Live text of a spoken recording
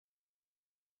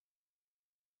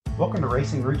Welcome to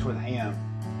Racing Roots with Hamm.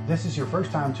 If this is your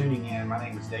first time tuning in, my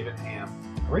name is David Hamm.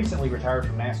 I recently retired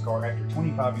from NASCAR after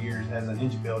 25 years as an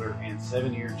engine builder and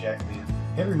 7-year jackman.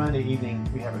 Every Monday evening,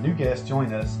 we have a new guest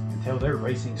join us and tell their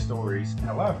racing stories and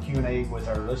a live Q&A with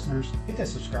our listeners. Hit that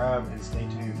subscribe and stay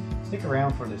tuned. Stick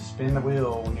around for the spin the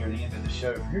wheel near the end of the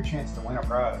show for your chance to win a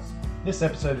prize. This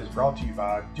episode is brought to you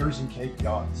by Jersey Cape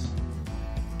Yachts.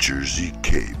 Jersey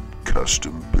Cape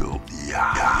Custom Built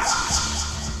Yachts.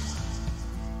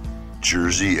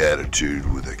 Jersey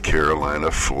attitude with a Carolina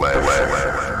flag.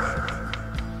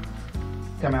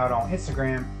 Come out on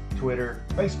Instagram, Twitter,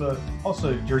 Facebook,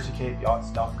 also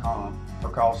jerseycapeyachts.com, or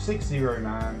call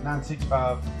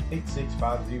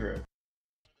 609-965-8650.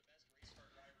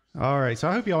 All right, so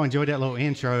I hope y'all enjoyed that little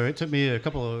intro. It took me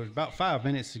about 5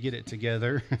 minutes to get it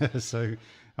together, so I'm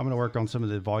going to work on some of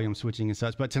the volume switching and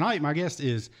such. But tonight, my guest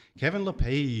is Kevin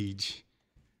Lepage.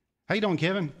 How you doing,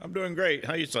 Kevin? I'm doing great.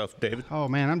 How yourself, David? Oh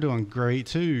man, I'm doing great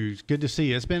too. It's good to see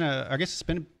you. It's been I guess it's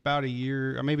been about a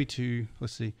year or maybe two.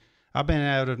 Let's see. I've been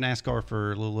out of NASCAR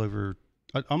for a little over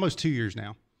almost 2 years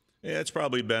now. Yeah, it's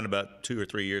probably been about 2 or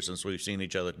 3 years since we've seen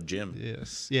each other at the gym.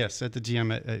 Yes, at the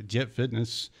gym at Jet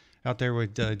Fitness out there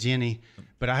with Jenny.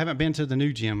 But I haven't been to the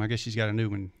new gym. I guess she's got a new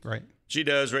one, right? She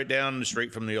does, right down the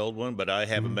street from the old one, but I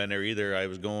haven't been there either. I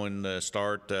was going to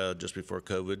start just before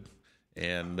COVID.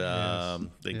 And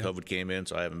then COVID came in,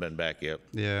 so I haven't been back yet.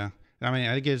 Yeah. I mean,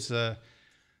 I guess I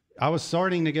was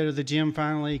starting to go to the gym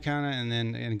finally, kind of,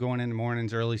 and going in the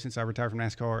mornings early since I retired from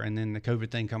NASCAR, and then the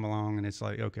COVID thing come along, and it's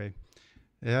like, okay,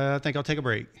 I think I'll take a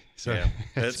break. So yeah,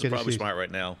 that's probably smart right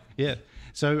now. Yeah.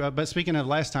 So, but speaking of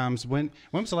last times, when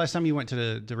was the last time you went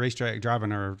to the racetrack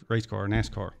driving a race car or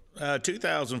NASCAR?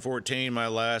 2014, my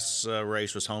last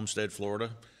race was Homestead,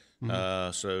 Florida. Been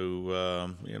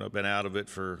out of it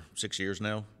for 6 years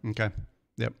now. Okay.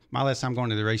 Yep. My last time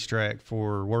going to the racetrack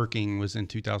for working was in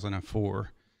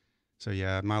 2004. So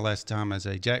yeah, my last time as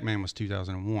a jackman was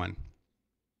 2001.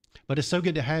 But it's so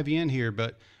good to have you in here.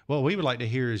 But what we would like to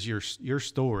hear is your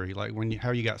story, like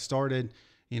how you got started,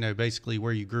 basically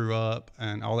where you grew up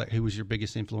and all that. Who was your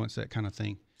biggest influence, that kind of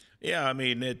thing. Yeah, I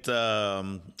mean,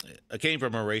 I came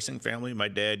from a racing family. My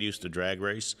dad used to drag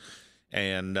race.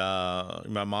 And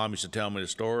my mom used to tell me the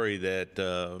story that,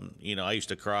 I used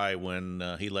to cry when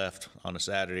he left on a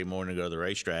Saturday morning to go to the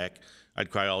racetrack. I'd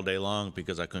cry all day long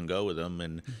because I couldn't go with him.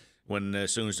 And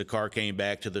as soon as the car came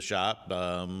back to the shop,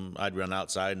 I'd run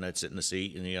outside and I'd sit in the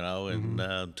seat and,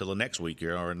 until the next week,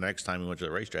 or the next time we went to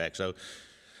the racetrack. So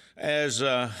as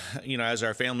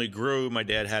our family grew, my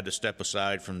dad had to step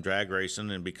aside from drag racing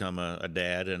and become a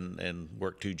dad and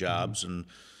work 2 jobs. And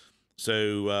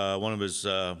so one of his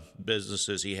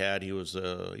businesses he was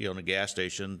on a gas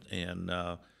station, and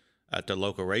at the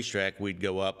local racetrack we'd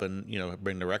go up and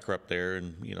bring the wrecker up there,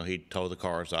 and he'd tow the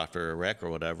cars after a wreck or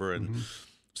whatever. And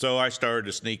so I started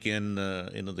to sneak in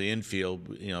into the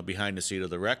infield, behind the seat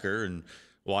of the wrecker, and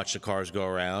watch the cars go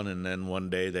around. And then one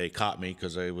day they caught me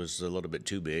because I was a little bit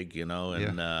too big,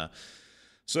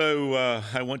 So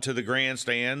I went to the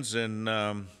grandstands, and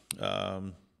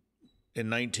in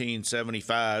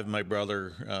 1975, my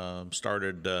brother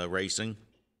started racing,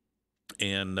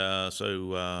 and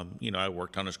I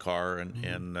worked on his car,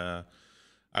 and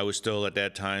I was still, at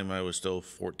that time, I was still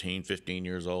 14, 15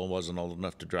 years old, wasn't old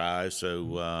enough to drive.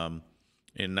 So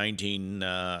in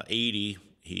 1980,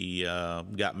 he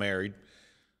got married,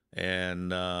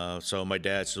 and so my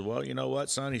dad said, well, you know what,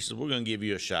 son? He said, we're going to give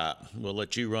you a shot. We'll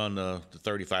let you run the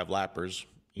 35 lappers,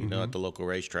 at the local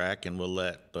racetrack, and we'll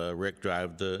let Rick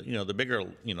drive the bigger,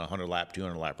 100-lap,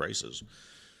 200-lap races.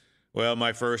 Well,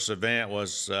 my first event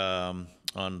was at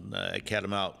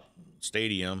Catamount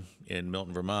Stadium in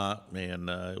Milton, Vermont, and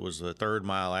it was the 3rd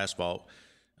mile asphalt.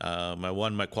 I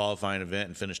won my qualifying event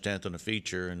and finished 10th in the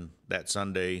feature, and that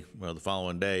Sunday, the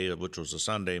following day, which was a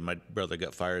Sunday, my brother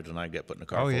got fired and I got put in the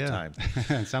car full time.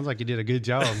 Sounds like you did a good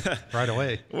job right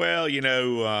away. Well,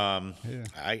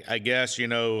 I guess,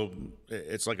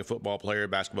 it's like a football player,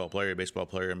 basketball player, baseball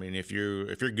player. I mean, if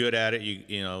you're good at it,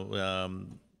 you're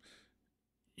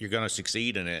going to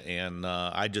succeed in it. And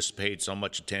I just paid so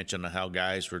much attention to how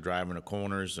guys were driving the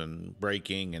corners and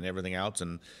braking and everything else,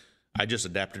 and I just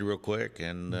adapted real quick,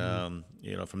 and from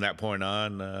that point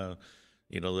on,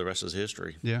 the rest is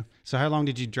history. Yeah. So how long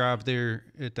did you drive there?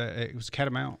 It was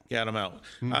Catamount. Catamount.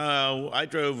 I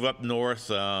drove up north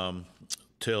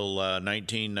till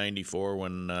 1994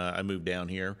 when I moved down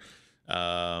here.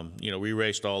 We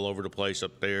raced all over the place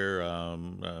up there.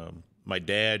 My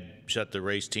dad shut the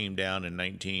race team down in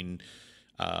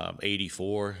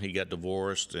 1984. He got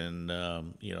divorced,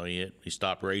 and he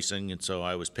stopped racing, and so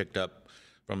I was picked up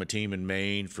from a team in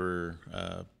Maine for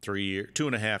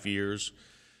 2.5 years,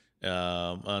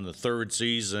 On the third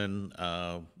season,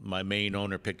 my main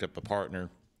owner picked up a partner,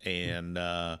 and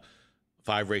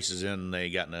 5 races in, they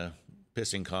got in a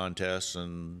pissing contest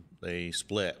and they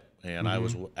split. And I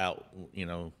was out,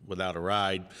 without a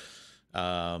ride.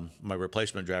 My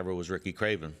replacement driver was Ricky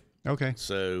Craven. Okay.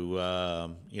 So,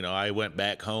 I went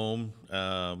back home.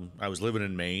 I was living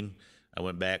in Maine. I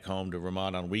went back home to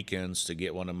Vermont on weekends to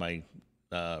get one of my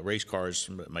race cars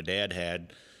my dad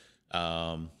had,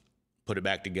 put it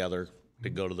back together to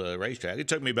go to the racetrack. It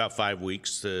took me about 5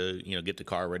 weeks to, get the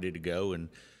car ready to go. And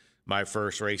my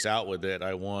first race out with it,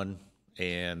 I won.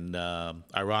 And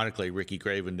ironically, Ricky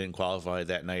Craven didn't qualify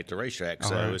that night at the racetrack,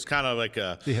 so it was kind of like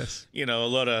a, a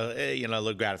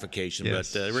little gratification.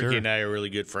 Yes, but Ricky and I are really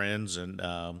good friends, and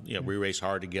we raced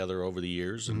hard together over the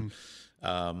years, and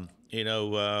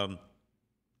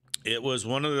it was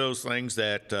one of those things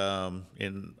that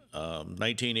in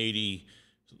 1980,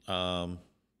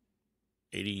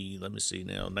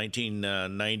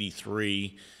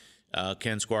 1993,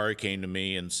 Ken Squire came to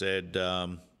me and said,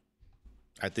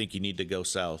 I think you need to go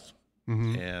south.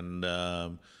 And I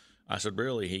said,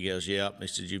 really? He goes, yep. He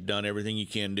said, you've done everything you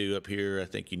can do up here. I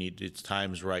think you need to, it's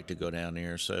time's right to go down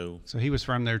there. So he was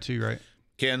from there too, right?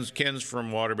 Ken's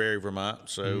from Waterbury, Vermont.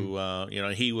 So,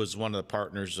 he was one of the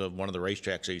partners of one of the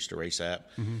racetracks I used to race at.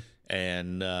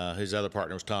 And his other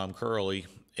partner was Tom Curley.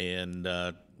 And,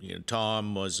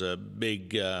 Tom was a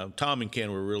big, Tom and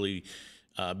Ken were really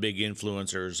big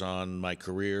influencers on my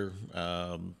career.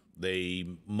 They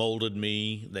molded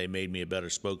me. They made me a better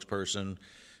spokesperson.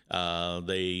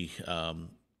 If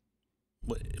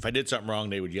I did something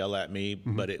wrong, they would yell at me,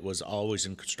 but it was always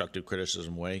in constructive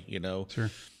criticism way, Sure.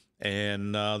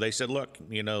 And they said, look,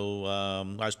 I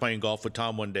was playing golf with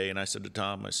Tom one day, and I said to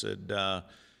Tom, I said, out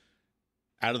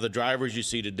of the drivers you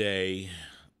see today,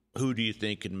 who do you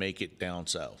think can make it down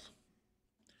south?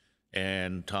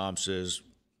 And Tom says,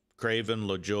 Craven,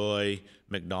 LaJoie,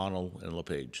 McDonald, and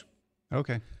Lepage.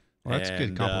 Okay. Well, that's a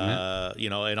good compliment.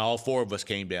 And all 4 of us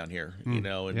came down here,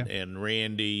 and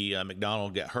Randy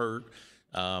McDonald got hurt.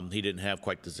 He didn't have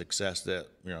quite the success that,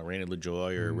 Randy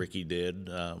LaJoie or Ricky did,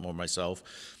 or myself.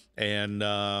 And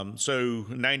so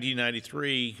in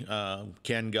 1993,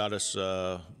 Ken got us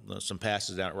some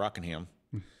passes down at Rockingham.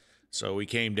 So we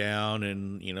came down,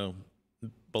 and,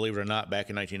 believe it or not, back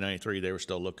in 1993, they were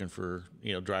still looking for,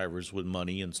 drivers with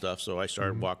money and stuff. So I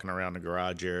started walking around the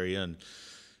garage area, and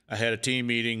I had a team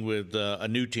meeting with a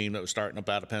new team that was starting up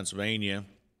out of Pennsylvania,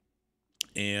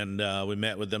 and we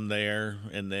met with them there.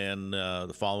 And then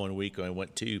the following week, I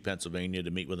went to Pennsylvania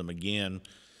to meet with them again.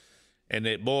 And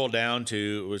it boiled down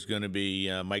to it was going to be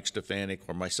Mike Stefanik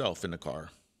or myself in the car.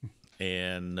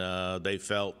 And they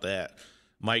felt that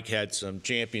Mike had some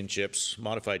championships,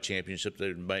 modified championships,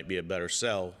 that might be a better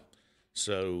sell.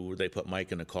 So they put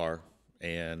Mike in the car.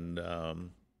 And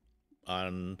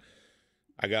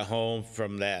I got home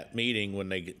from that meeting when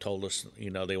they told us,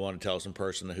 they wanted to tell us in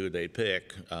person who they'd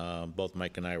pick. Both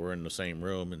Mike and I were in the same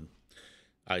room, and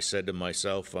I said to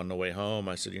myself on the way home,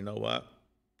 I said, you know what?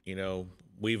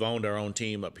 We've owned our own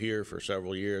team up here for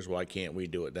several years. Why can't we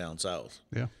do it down south?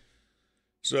 Yeah.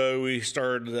 So we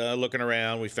started looking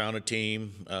around. We found a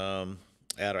team out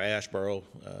of Asheboro,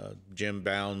 Jim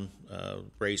Bound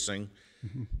Racing,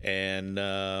 and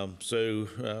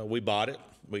so we bought it.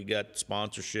 We got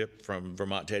sponsorship from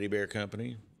Vermont Teddy Bear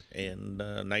Company. And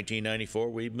 1994,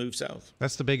 we moved south.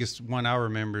 That's the biggest one I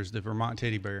remember is the Vermont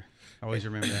Teddy Bear. I always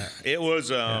remember that. It was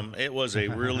a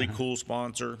really cool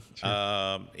sponsor.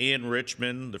 Sure. In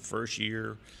Richmond, the first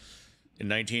year in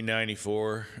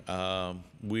 1994,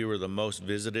 we were the most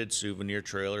visited souvenir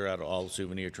trailer out of all the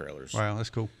souvenir trailers. Wow, that's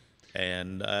cool.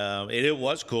 And it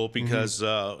was cool because, we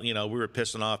were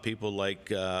pissing off people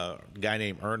like a guy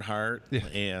named Earnhardt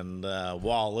and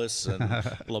Wallace and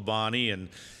Labonte. And,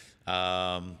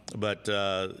 but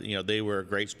they were a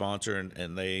great sponsor,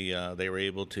 and they were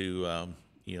able to,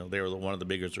 they were one of the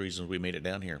biggest reasons we made it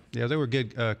down here. Yeah, they were a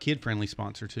good kid-friendly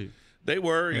sponsor, too. They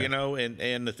were,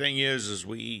 and the thing is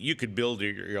you could build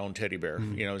your own teddy bear.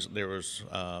 There was,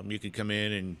 you could come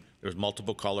in and there was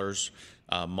multiple colors,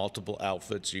 multiple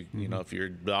outfits. If your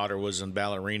daughter was in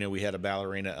ballerina, we had a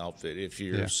ballerina outfit. If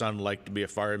your son liked to be a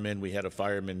fireman, we had a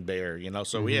fireman bear.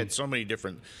 So we had so many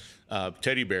different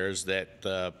teddy bears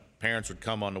that parents would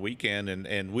come on the weekend,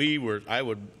 and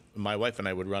my wife and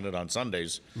I would run it on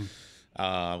Sundays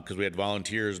because we had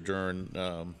volunteers during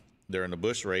the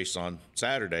Busch race on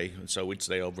Saturday, and so we'd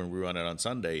stay over and we run it on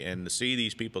Sunday. And to see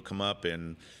these people come up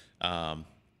and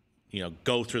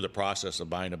go through the process of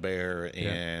buying a bear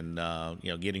and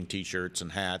getting T-shirts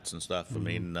and hats and stuff. I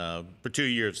mean, for 2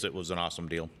 years it was an awesome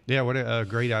deal. Yeah, what a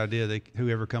great idea!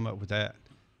 Whoever come up with that.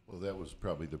 Well, that was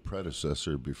probably the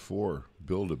predecessor before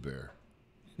Build-A-Bear.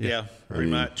 Yeah, pretty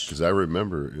much. Because I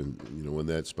remember, when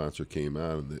that sponsor came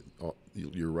out, and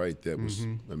you're right. That was,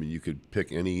 I mean, you could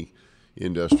pick any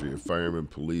industry, a fireman,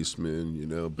 policeman,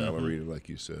 ballerina, like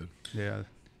you said. Yeah.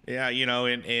 Yeah,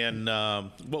 and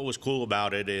what was cool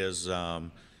about it is,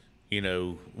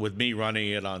 with me running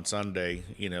it on Sunday,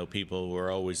 people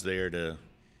were always there to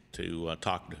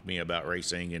talk to me about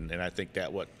racing, and I think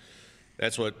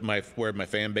that's where my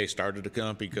fan base started to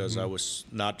come, because I was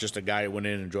not just a guy who went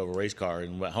in and drove a race car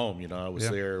and went home. I was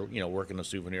there, working a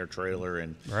souvenir trailer,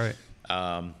 and right.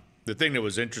 The thing that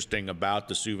was interesting about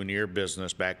the souvenir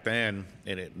business back then,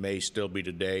 and it may still be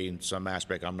today in some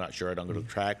aspect, I'm not sure, I don't go to the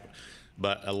track,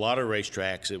 but a lot of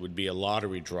racetracks, it would be a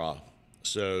lottery draw.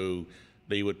 So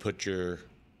they would put your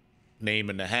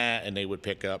name in the hat, and they would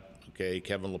pick up, okay,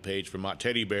 Kevin Lepage, Vermont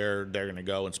Teddy Bear, they're going to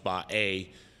go in spot A.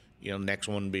 Next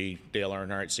one would be Dale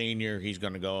Earnhardt Sr., he's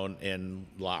going to go in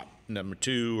lot number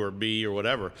 2 or B or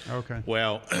whatever. Okay.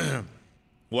 Well,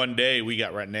 one day we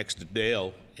got right next to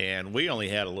Dale, and we only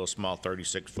had a little small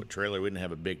 36-foot trailer. We didn't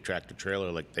have a big tractor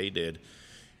trailer like they did.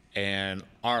 And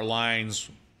our lines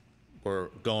were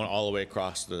going all the way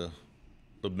across the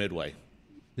midway.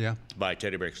 Yeah. By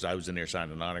Teddy Bear, because I was in there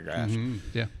signing autographs.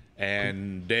 Yeah.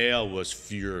 And Dale was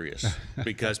furious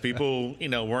because people,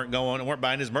 weren't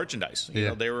buying his merchandise.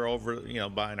 They were over,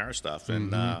 buying our stuff.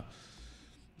 And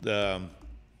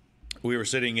we were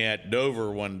sitting at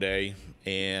Dover one day,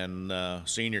 and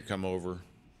Senior come over,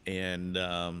 and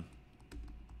he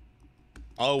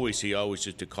always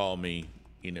used to call me,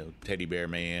 Teddy Bear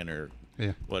Man or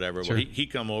whatever. Sure. Well, he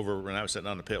come over when I was sitting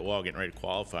on the pit wall getting ready to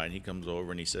qualify, and he comes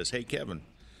over and he says, "Hey, Kevin."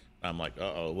 I'm like,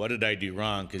 uh-oh, what did I do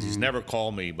wrong? Because he's never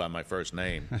called me by my first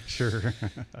name. Sure.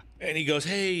 And he goes,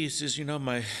 hey, he says,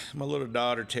 my little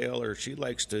daughter, Taylor, she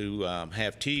likes to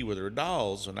have tea with her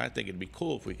dolls, and I think it'd be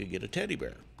cool if we could get a teddy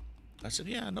bear. I said,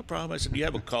 yeah, no problem. I said, do you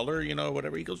have a color,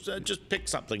 whatever? He goes, just pick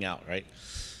something out, right?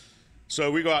 So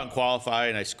we go out and qualify,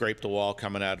 and I scrape the wall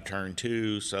coming out of turn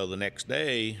 2. So the next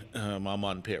day, I'm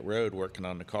on pit road working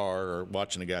on the car, or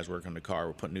watching the guys work on the car.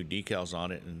 We're putting new decals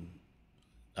on it, and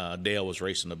Dale was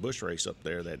racing the Busch race up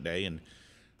there that day, and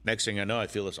next thing I know, I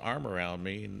feel this arm around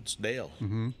me, and it's Dale.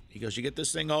 He goes, you get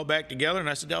this thing all back together? And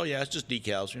I said, oh, yeah, it's just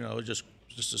decals, it's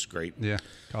just a scrape. Yeah,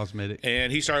 cosmetic.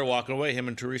 And he started walking away. Him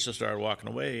and Teresa started walking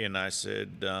away, and I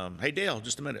said, hey, Dale,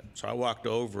 just a minute. So I walked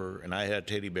over, and I had a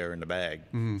teddy bear in the bag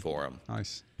for him.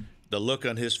 Nice. The look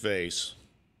on his face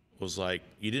was like,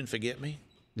 you didn't forget me?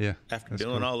 Yeah. After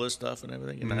doing all this stuff and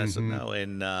everything? And I said, no.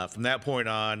 And from that point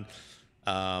on,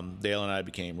 Dale and I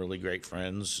became really great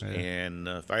friends, and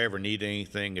if I ever need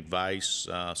anything, advice,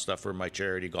 stuff for my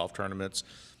charity golf tournaments,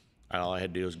 all I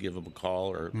had to do was give him a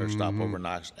call or stop over and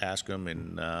ask him,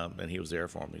 and he was there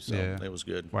for me. So it was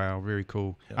good. Wow, very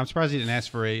cool. Yeah. I'm surprised he didn't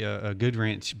ask for a Good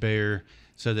Ranch bear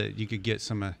so that you could get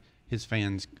some of his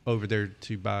fans over there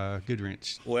to buy a Good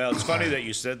Ranch. Well, it's funny that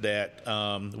you said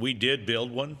that. We did build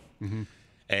one,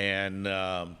 and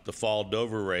the fall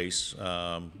Dover race,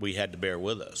 we had the bear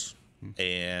with us.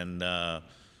 And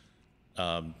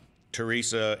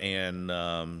Teresa and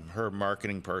her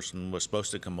marketing person was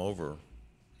supposed to come over,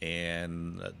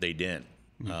 and they didn't.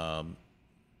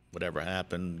 Whatever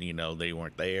happened, they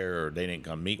weren't there, or they didn't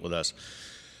come meet with us.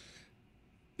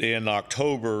 In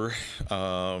October,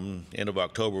 end of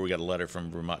October, we got a letter from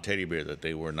Vermont Teddy Bear that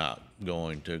they were not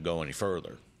going to go any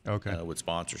further with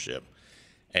sponsorship.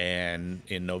 And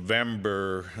in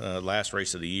November, last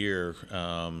race of the year,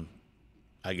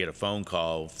 I get a phone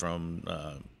call from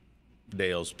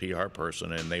Dale's PR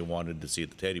person, and they wanted to see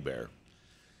the teddy bear,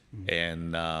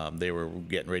 and they were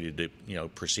getting ready to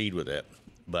proceed with it.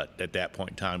 But at that point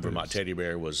in time, Vermont Teddy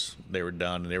Bear they were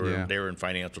done. They were in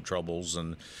financial troubles,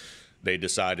 and they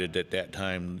decided at that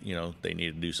time they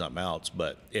needed to do something else.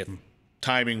 But if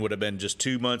timing would have been just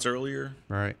 2 months earlier,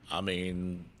 right? I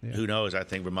mean, who knows? I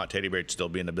think Vermont Teddy Bear would still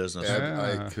be in the business.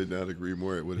 I could not agree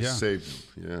more. It would have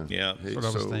saved him. Yeah. Hey, that's what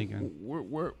I was thinking.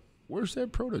 Where's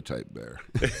that prototype bear?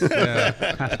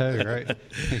 I know, right?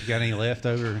 You got any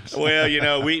leftover?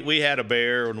 Well, we had a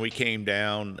bear when we came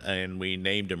down, and we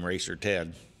named him Racer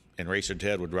Ted, and Racer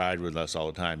Ted would ride with us all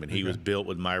the time, and he was built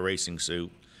with my racing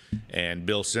suit. And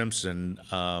Bill Simpson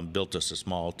built us a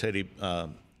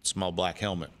small black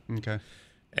helmet. Okay.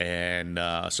 And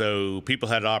so people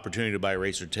had an opportunity to buy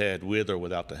Racer Ted with or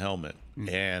without the helmet.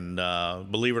 And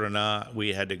believe it or not,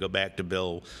 we had to go back to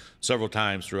Bill several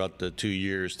times throughout the 2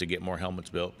 years to get more helmets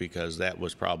built, because that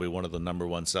was probably one of the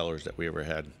 #1 sellers that we ever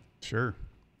had. Sure.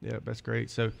 Yeah, that's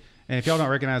great. So, and if y'all don't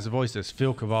recognize the voice, that's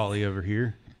Phil Cavalli over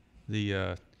here,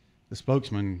 the the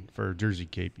spokesman for Jersey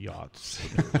Cape Yachts.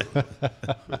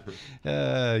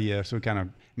 Yeah, so we kind of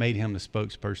made him the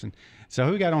spokesperson. So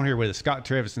who we got on here with us? Scott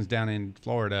Trevison's down in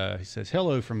Florida. He says,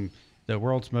 hello from the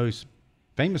world's most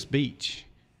famous beach,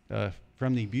 the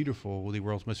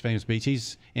world's most famous beach.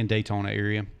 He's in Daytona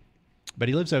area, but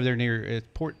he lives over there near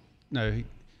De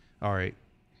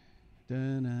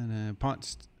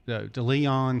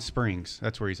Leon Springs.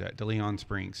 That's where he's at, De Leon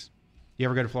Springs. You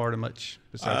ever go to Florida much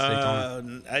besides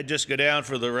Daytona? I just go down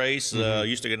for the race.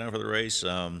 Used to go down for the race.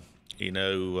 Now,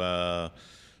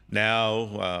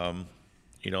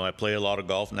 I play a lot of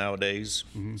golf nowadays,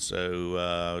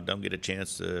 so don't get a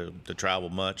chance to travel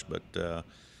much. But,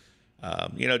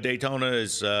 Daytona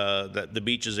is the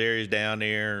beaches areas down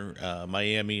there,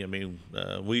 Miami. I mean,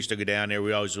 we used to go down there.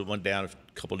 We always went down a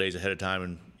couple of days ahead of time.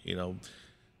 And,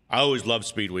 I always loved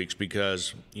speed weeks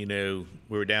because, we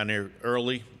were down there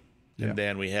early. And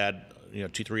then we had,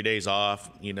 2-3 days off,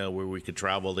 where we could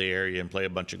travel the area and play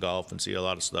a bunch of golf and see a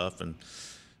lot of stuff. And,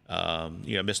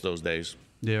 miss those days.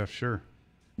 Yeah, sure.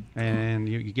 And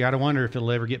you got to wonder if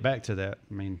it'll ever get back to that.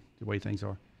 I mean, the way things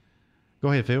are. Go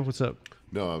ahead, Phil. What's up?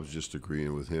 No, I was just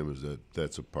agreeing with him is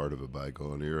that's a part of a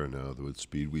bygone era now. With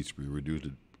speed weeks be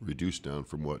reduced down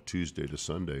from Tuesday to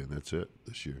Sunday, and that's it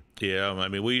this year. Yeah, I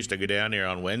mean, we used to go down there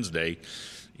on Wednesday.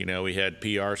 We had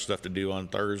PR stuff to do on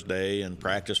Thursday and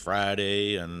practice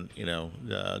Friday, and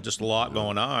just a lot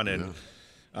going on. And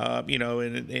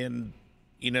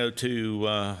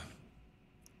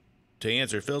to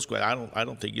answer Phil's question, I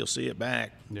don't think you'll see it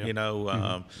back.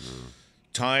 Yeah.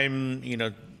 Time.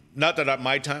 Not that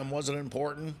my time wasn't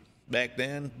important back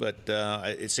then, but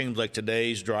it seems like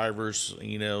today's drivers,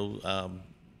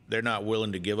 they're not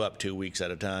willing to give up 2 weeks at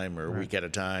a time or a week at a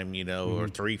time, or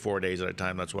 3-4 days at a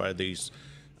time. That's why these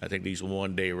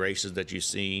one-day races that you've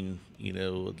seen,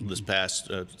 this past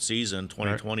season,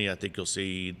 2020, I think you'll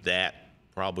see that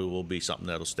probably will be something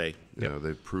that'll stay. Yeah,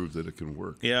 they've proved that it can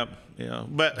work. Yeah.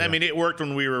 But, I mean, it worked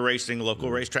when we were racing local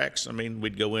racetracks. I mean,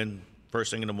 we'd go in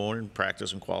first thing in the morning,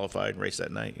 practice and qualify and race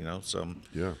that night, so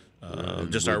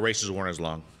just our races weren't as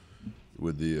long.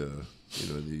 With the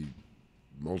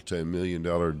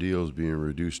multi-million-dollar deals being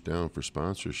reduced down for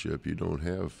sponsorship, you don't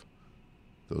have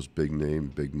those big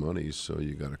name, big monies, so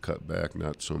you got to cut back,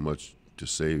 not so much to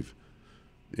save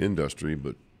the industry,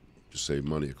 but to save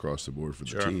money across the board for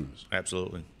the teams.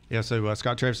 Absolutely. Yeah, so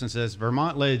Scott Trevison says,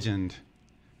 Vermont legend.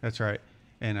 That's right.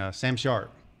 And Sam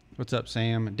Sharp. What's up,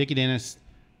 Sam? Dickie Dennis,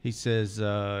 he says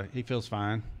he feels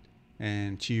fine.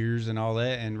 And cheers and all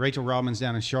that. And Rachel Robbins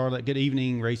down in Charlotte. Good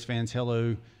evening, race fans.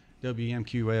 Hello,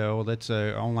 WMQL. That's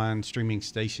an online streaming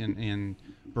station in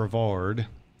Brevard,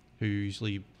 who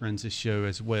usually runs this show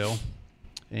as well.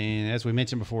 And as we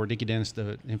mentioned before, Dickie Dennis,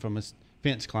 the infamous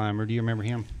fence climber. Do you remember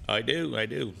him? I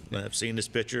do. I've seen this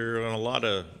picture on a lot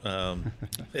of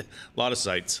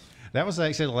sites. That was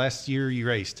actually the last year you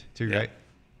raced, too, right?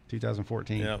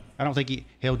 2014. Yeah. I don't think he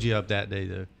held you up that day,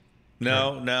 though.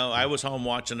 No. I was home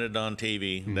watching it on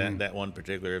TV, that one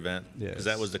particular event. Because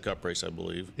that was the Cup race, I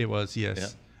believe. It was,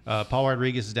 yes. Yeah. Paul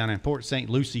Rodriguez is down in Port St.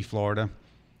 Lucie, Florida.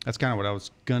 That's kind of what I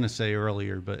was going to say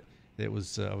earlier, but it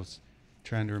was I was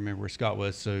trying to remember where Scott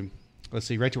was. So let's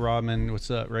see. Rachel Rodman,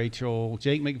 what's up, Rachel?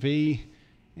 Jake McVie,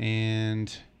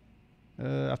 and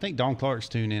I think Don Clark's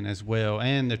tuned in as well,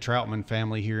 and the Troutman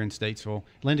family here in Statesville.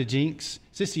 Linda Jinks,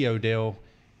 Sissy Odell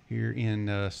here in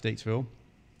Statesville,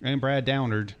 and Brad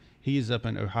Downard. He is up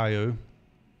in Ohio.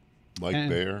 Mike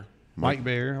Bear,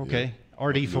 okay. Yeah.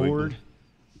 R.D. Ford.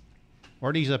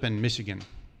 R.D.'s up in Michigan.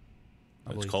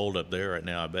 It's cold up there right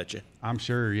now, I bet you. I'm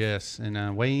sure, yes.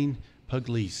 And Wayne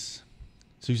Pugliese,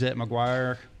 Suzette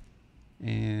McGuire,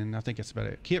 and I think that's about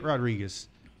it. Kit Rodriguez,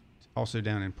 also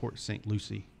down in Port St.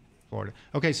 Lucie, Florida.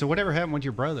 Okay, so whatever happened with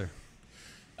your brother?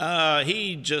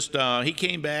 He just he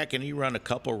came back and he ran a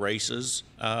couple races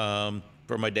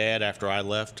for my dad after I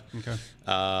left. Okay.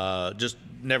 Just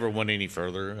never went any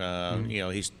further.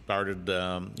 He started,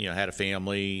 had a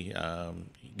family.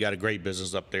 Got a great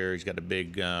business up there. He's got a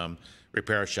big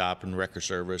repair shop and wrecker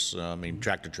service.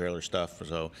 Tractor trailer stuff.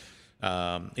 So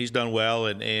he's done well.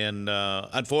 And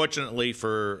unfortunately,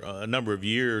 for a number of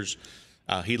years,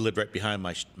 he lived right behind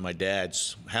my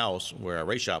dad's house where our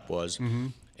race shop was. Mm-hmm.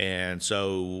 And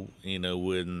so,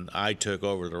 when I took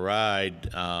over the ride,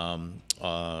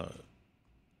 I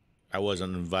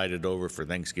wasn't invited over for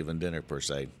Thanksgiving dinner per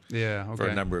se. Yeah, okay. For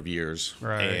a number of years.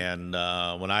 Right. And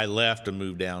when I left and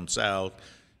moved down south,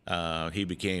 he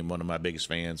became one of my biggest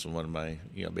fans and one of my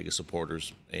biggest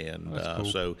supporters. And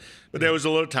cool. But there was a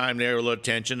little time there, a little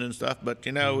tension and stuff. But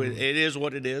it is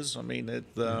what it is.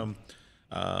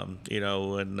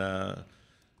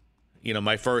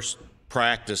 My first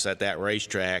practice at that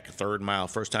racetrack, third mile,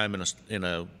 first time in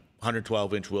a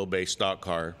 112-inch wheelbase stock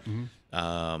car.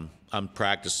 I'm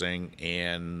practicing,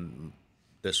 and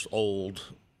this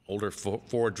older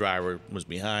Ford driver was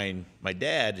behind my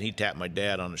dad, and he tapped my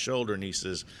dad on the shoulder, and he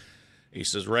says,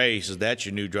 Ray, he says, that's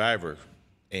your new driver.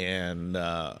 And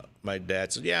my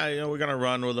dad said, yeah, we're going to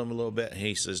run with him a little bit. And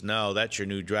he says, no, that's your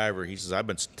new driver. He says, I've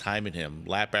been timing him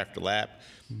lap after lap.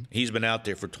 He's been out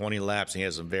there for 20 laps, and he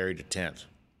hasn't varied a tenth.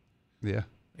 Yeah.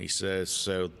 He says,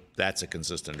 so that's a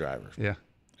consistent driver. Yeah.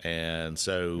 And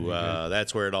so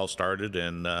that's where it all started.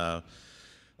 And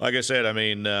like I said, I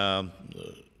mean,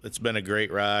 it's been a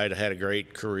great ride. I had a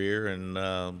great career, and,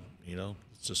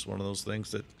 it's just one of those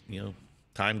things that,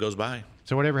 time goes by.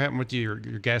 So whatever happened with your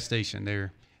gas station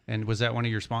there, and was that one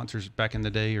of your sponsors back in the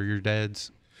day, or your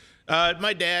dad's?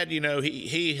 My dad,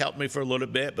 he helped me for a little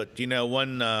bit, but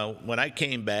when I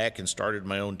came back and started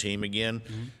my own team again,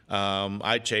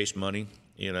 I chased money.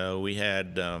 We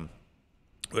had a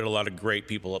lot of great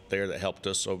people up there that helped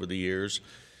us over the years,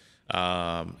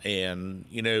 and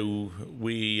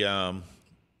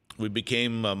we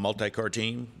became a multi-car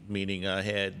team, meaning I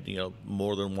had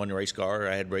more than one race car.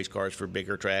 I had race cars for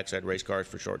bigger tracks. I had race cars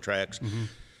for short tracks.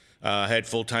 I had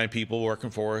full-time people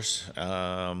working for us.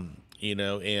 And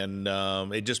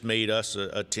it just made us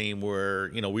a team where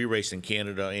we raced in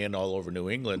Canada and all over New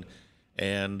England,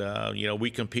 and we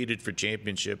competed for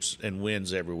championships and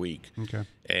wins every week. Okay.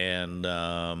 And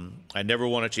I never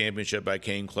won a championship. I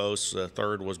came close.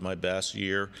 Third was my best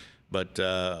year. But,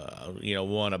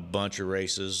 won a bunch of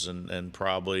races, and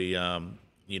probably, one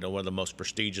of the most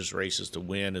prestigious races to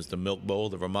win is the Milk Bowl,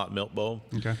 the Vermont Milk Bowl.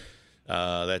 Okay.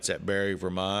 That's at Barrie,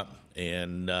 Vermont.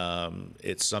 And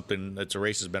it's a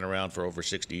race that's been around for over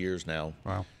 60 years now.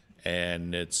 Wow.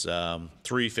 And it's 3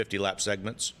 50-lap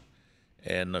segments.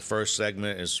 And the first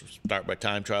segment is start by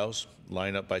time trials,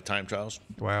 line up by time trials.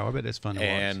 Wow, I bet it's fun to watch.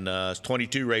 And it's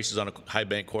 22 races on a high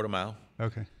bank quarter mile.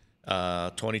 Okay.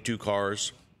 22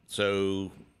 cars.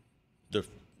 So the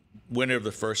winner of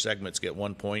the first segments get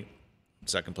 1 point,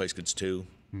 second place gets 2,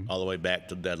 all the way back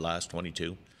to dead last,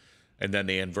 22. And then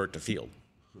they invert the field.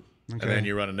 Okay. And then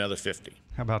you run another 50.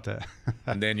 How about that?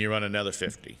 And then you run another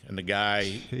 50. And the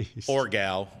guy or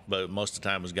gal, but most of the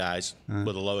time was guys, with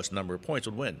the lowest number of points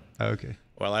would win. Okay.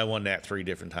 Well, I won that 3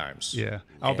 different times. Yeah.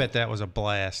 I'll bet that was a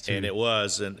blast, too. And it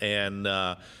was. And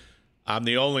I'm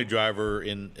the only driver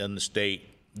in the state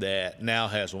that now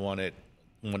has won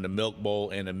the Milk Bowl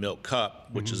and a Milk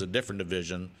Cup, which is a different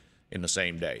division, in the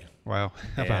same day. Wow.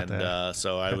 How about that?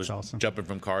 So I was awesome. Jumping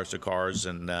from cars to cars.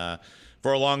 And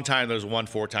for a long time, there was one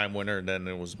 4-time winner, and then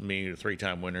it was me, a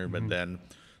 3-time winner. But then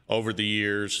over the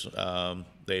years,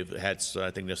 they've had,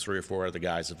 I think there's 3 or 4 other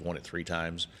guys that have won it 3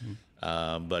 times.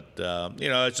 But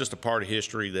it's just a part of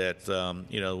history that,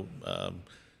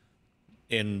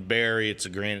 in Barrie, it's a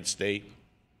granite state.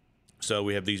 So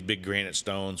we have these big granite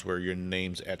stones where your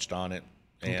name's etched on it.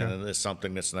 And it's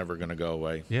something that's never going to go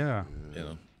away. Yeah.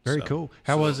 Very cool.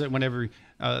 How was it whenever,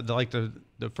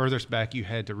 the furthest back you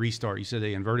had to restart? You said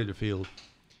they inverted the field,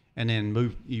 and then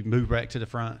moved back to the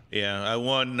front. Yeah, I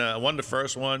won the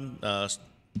first one,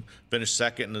 finished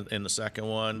second in the second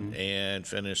one, and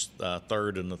finished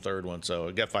third in the third one. So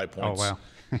I got 5 points. Oh, wow.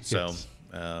 So,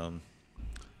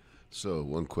 so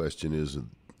one question is,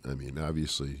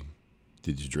 obviously,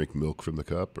 did you drink milk from the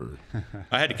cup, or?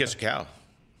 I had to kiss a cow.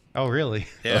 Oh, really?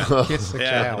 Yeah. Kiss the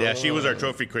cow. Yeah, she was our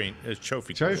trophy queen.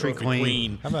 Trophy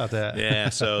queen. How about that? Yeah,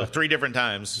 so 3 different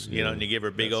times, and you give her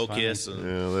a big old kiss.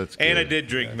 And, that's good. And I did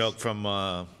drink milk from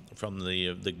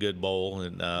the good bowl,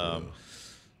 and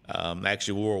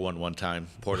actually wore one time,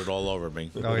 poured it all over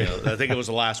me. Oh, yeah. I think it was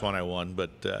the last one I won,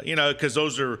 but because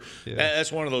those are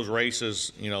that's one of those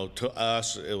races. To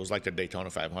us, it was like the Daytona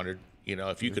 500.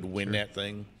 If you could win that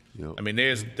thing. Yep. I mean,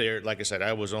 like I said,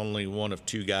 I was only one of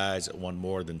 2 guys that won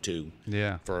more than 2.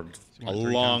 Yeah. For a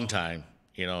long time,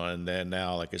 and then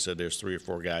now, like I said, there's 3 or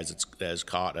 4 guys that has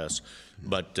caught us,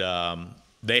 but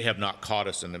they have not caught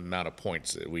us in the amount of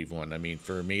points that we've won. I mean,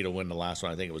 for me to win the last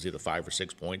one, I think it was either 5 or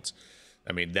 6 points.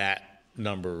 I mean, that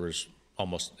number is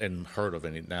almost unheard of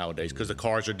nowadays because the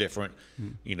cars are different.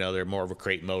 They're more of a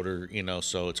crate motor,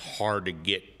 so it's hard to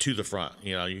get to the front.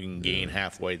 You can gain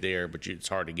halfway there, but it's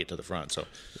hard to get to the front. So,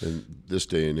 and this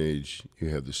day and age, you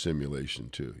have the simulation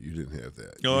too. You didn't have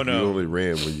that. Oh, no. You only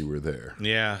ran when you were there.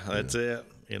 Yeah, that's it.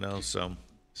 So.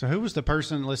 So who was the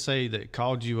person, let's say, that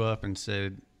called you up and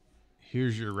said,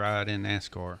 "Here's your ride in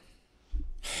NASCAR"?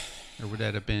 Or would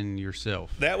that have been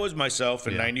yourself? That was myself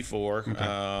in '94.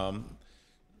 Okay.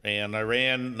 And I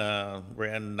ran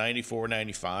 94,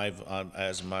 95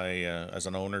 as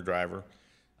an owner driver.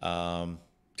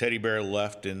 Teddy Bear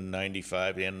left in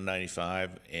 95, the end of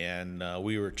 95, and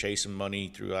we were chasing money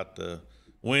throughout the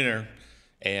winter.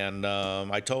 And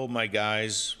I told my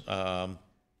guys in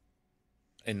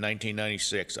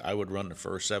 1996 I would run the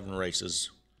first 7 races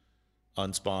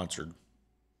unsponsored.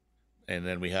 And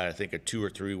then we had, I think, a 2 or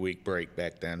 3 week break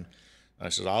back then. I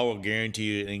said, I will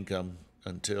guarantee you income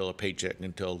until a paycheck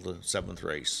until the 7th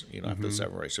race, after the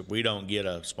 7th race. If we don't get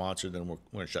a sponsor, then we're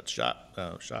going to shut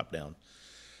the shop down.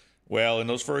 Well, in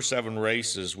those first 7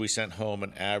 races, we sent home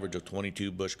an average of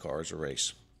 22 Busch cars a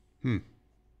race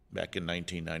back in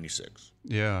 1996.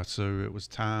 Yeah, so it was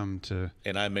time to...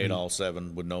 And I made all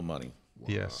 7 with no money. Wow.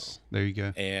 Yes, there you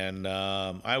go. And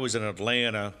I was in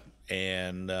Atlanta,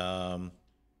 and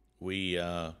we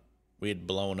had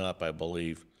blown up, I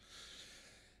believe.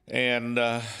 And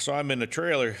so I'm in the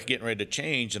trailer getting ready to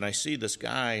change, and I see this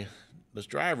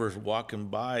driver walking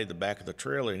by the back of the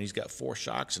trailer, and he's got 4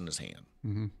 shocks in his hand.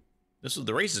 Mm-hmm.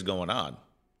 The race is going on.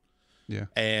 Yeah.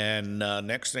 And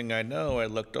next thing I know, I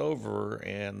looked over,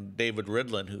 and David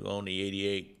Ridland, who owned the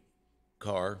 88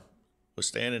 car, was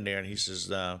standing there, and he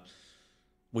says,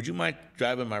 would you mind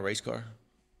driving my race car?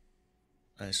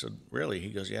 I said, really? He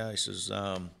goes, yeah. He says,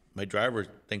 my driver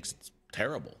thinks it's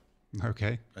terrible.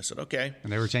 Okay. I said, okay.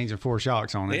 And they were changing 4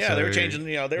 shocks on it. Yeah, so they were changing,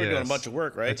 they were doing a bunch of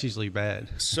work, right? That's usually bad.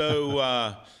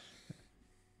 So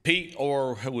Pete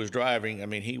Orr, who was driving, I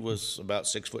mean, he was about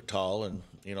 6 foot tall, and,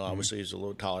 obviously he's a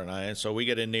little taller than I am. So we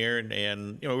get in there,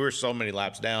 and we were so many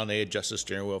laps down. They adjusted the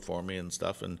steering wheel for me and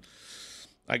stuff, and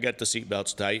I got the seat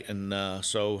belts tight. And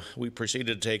so we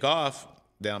proceeded to take off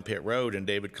down pit road, and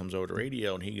David comes over to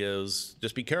radio, and he goes,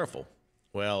 just be careful.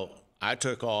 Well, I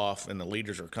took off, and the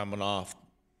leaders are coming off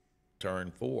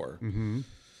turn 4. Mm-hmm.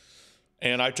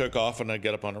 And I took off, and I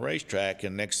got up on the racetrack,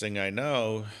 and next thing I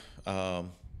know,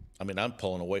 I'm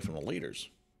pulling away from the leaders.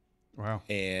 Wow.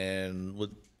 And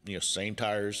with, same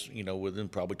tires, within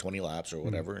probably 20 laps or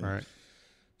whatever. And right.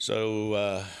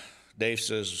 So Dave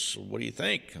says, what do you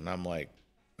think? And I'm like,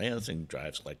 man, this thing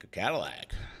drives like a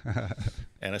Cadillac.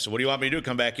 And I said, what do you want me to do,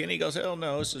 come back in? He goes, hell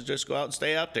no, this is just go out and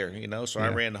stay out there, So I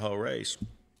ran the whole race.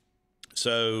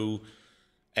 So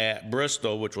at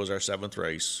Bristol, which was our 7th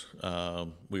race,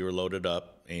 we were loaded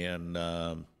up, and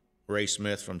Ray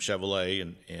Smith from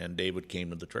Chevrolet and David came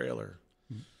to the trailer.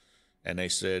 Mm-hmm. And they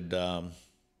said,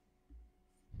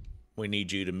 we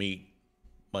need you to meet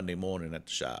Monday morning at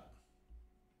the shop.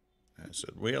 I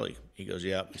said, really? He goes,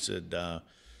 yeah. He said,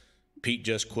 Pete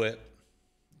just quit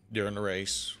during the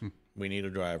race. We need a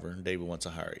driver, and David wants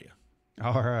to hire you.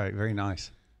 All right, very nice.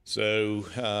 So,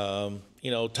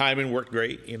 timing worked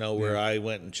great, where I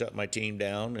went and shut my team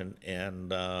down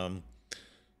and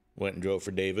went and drove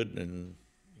for David. And,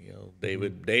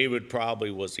 David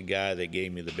probably was the guy that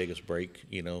gave me the biggest break,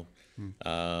 because,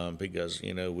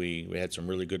 we had some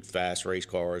really good fast race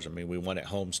cars. I mean, we won at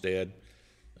Homestead,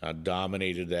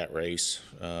 dominated that race,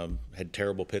 had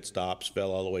terrible pit stops,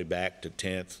 fell all the way back to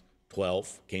 10th,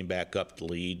 12th, came back up to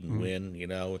lead and win,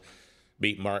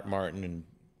 beat Mark Martin and,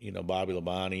 Bobby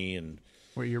Labonte. And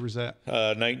what year was that?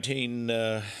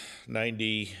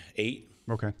 1998.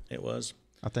 Okay. It was.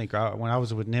 I think when I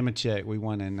was with Nemechek, we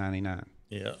won in 99.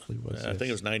 Yeah. I think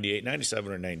it was 98,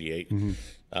 97 or 98.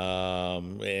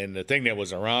 Mm-hmm. And the thing that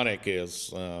was ironic is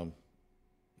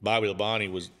Bobby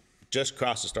Labonte was just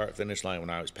across the start-finish line when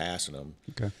I was passing him.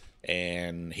 Okay.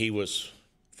 And he was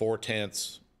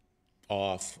 4/10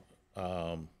 off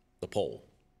the pole.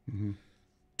 Mm-hmm.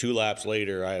 2 laps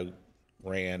later, I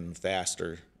ran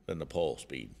faster than the pole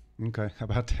speed. Okay, how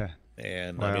about that?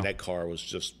 And, wow. I mean, that car was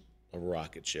just a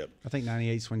rocket ship. I think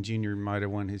 98's when Junior might have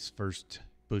won his first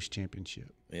Busch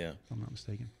championship. Yeah. If I'm not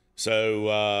mistaken.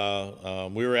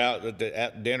 So we were out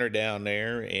at dinner down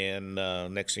there, and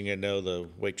next thing I know, the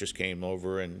waitress came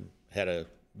over and had a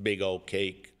big old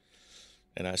cake.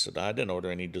 And I said, I didn't order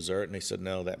any dessert. And they said,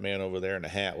 no, that man over there in the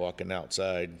hat walking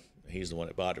outside, he's the one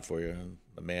that bought it for you. And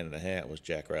the man in the hat was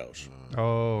Jack Roush.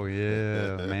 Oh,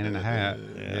 yeah, man in the hat.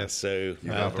 Yeah, yes. so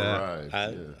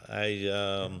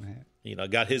I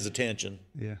got his attention.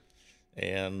 Yeah.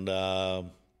 And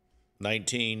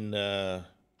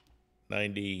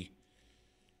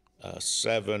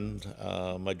 1997,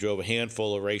 I drove a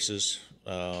handful of races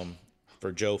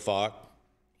for Joe Falk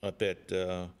up at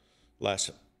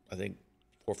last, I think,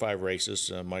 4 or 5 races.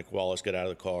 Mike Wallace got out of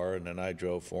the car, and then I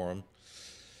drove for him.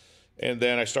 And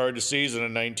then I started the season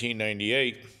in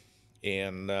 1998,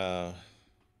 and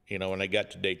when I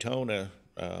got to Daytona,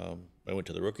 I went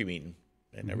to the rookie meeting,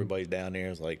 and everybody's down there.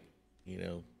 Is like,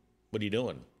 what are you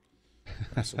doing?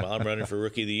 I said, well, I'm running for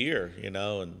Rookie of the Year, and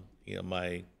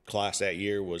my class that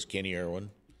year was Kenny Irwin,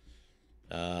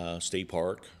 Steve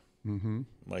Park,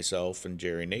 myself, and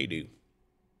Jerry Nadeau.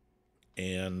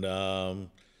 And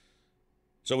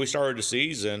so we started the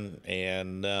season,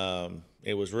 and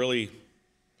it was really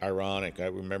ironic. I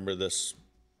remember this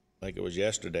like it was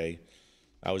yesterday.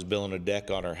 I was building a deck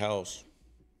on our house,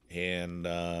 and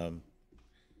all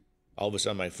of a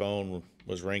sudden my phone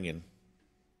was ringing,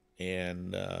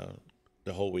 and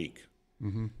the whole week,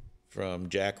 from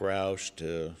Jack Roush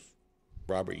to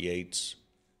Robert Yates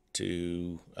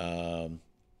to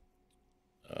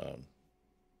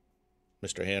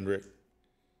Mr. Hendrick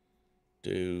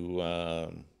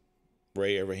to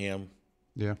Ray Everham,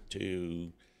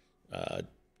 to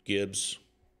Gibbs,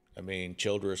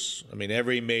 Childress.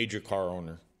 Every major car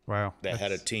owner that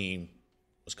had a team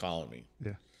was calling me.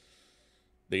 Yeah.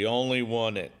 The only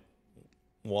one that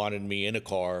wanted me in a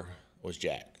car was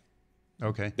Jack.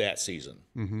 Okay. That season.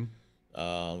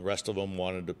 Rest of them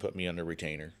wanted to put me under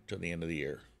retainer till the end of the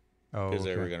year because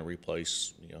they were going to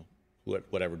replace,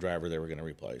 whatever driver they were going to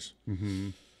replace.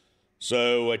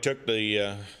 So I took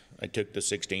the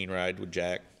 16 ride with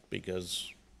Jack because,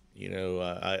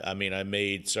 I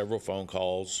made several phone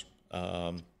calls,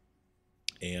 and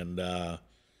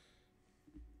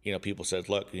people said,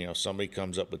 look, somebody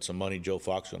comes up with some money, Joe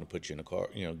Fox is going to put you in a car,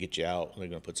 get you out. They're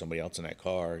going to put somebody else in that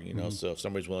car, So if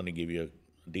somebody's willing to give you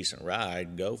a decent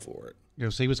ride, go for it.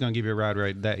 So he was going to give you a ride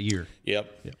right that year.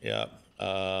 Yep.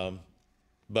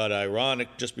 But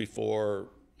ironic, just before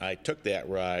I took that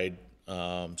ride,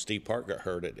 Steve Park got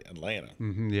hurt at Atlanta.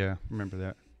 Yeah, remember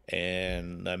that.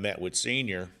 And I met with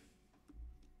Senior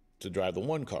to drive the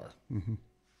one car.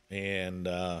 And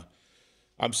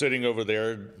I'm sitting over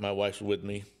there. My wife's with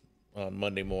me on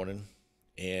Monday morning.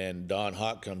 And Don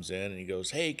Hawk comes in and he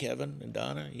goes, hey, Kevin and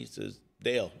Donna. He says,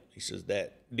 Dale, he says,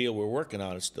 that deal we're working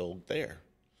on is still there.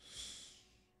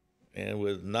 And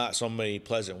with not so many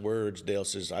pleasant words, Dale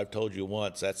says, I've told you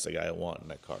once, that's the guy I want in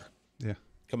that car. Yeah.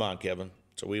 Come on, Kevin.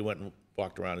 So we went and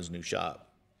walked around his new shop,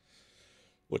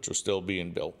 which was still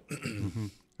being built.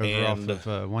 Over off of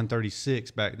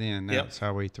 136 back then. Now it's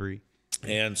Highway 3.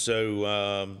 And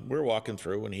so we're walking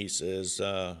through, and he says,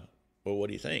 well, what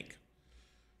do you think?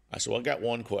 I said, well, I got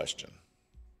one question.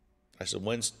 I said,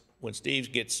 when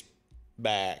Steve gets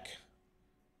back,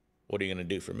 what are you going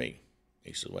to do for me?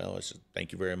 He said, well, I said,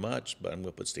 thank you very much, but I'm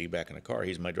going to put Steve back in the car.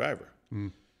 He's my driver.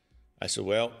 I said,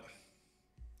 well,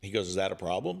 he goes, is that a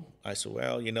problem? I said,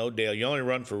 well, Dale, you only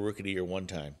run for Rookie of the Year one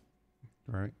time.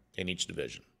 Right. In each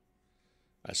division.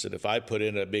 I said, if I put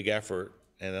in a big effort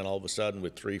and then all of a sudden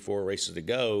with 3-4 races to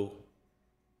go,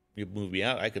 you move me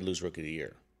out, I could lose Rookie of the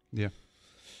Year. Yeah.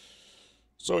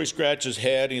 So he scratched his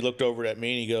head and he looked over at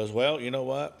me and he goes, well, you know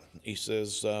what? He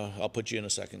says, I'll put you in a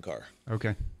second car.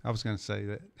 Okay. I was going to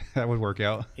say that would work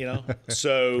out.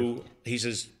 So he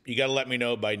says, you got to let me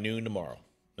know by noon tomorrow.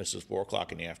 This is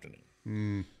 4:00 in the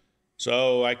afternoon.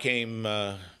 So I came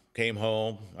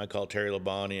home. I called Terry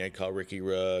Labonte. I called Ricky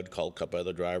Rudd, called a couple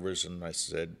other drivers, and I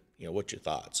said, what's your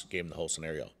thoughts? Gave them the whole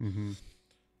scenario.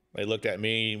 They looked at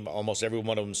me. Almost every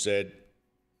one of them said,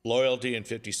 loyalty and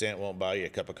 50 cents won't buy you a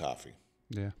cup of coffee.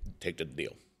 Yeah. Take the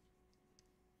deal.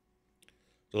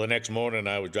 So the next morning,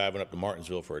 I was driving up to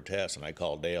Martinsville for a test, and I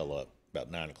called Dale up about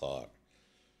 9 o'clock.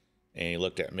 And he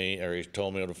looked at me, or he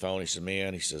told me on the phone, he said,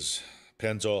 man, he says,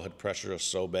 Pennzoil had pressured us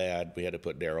so bad, we had to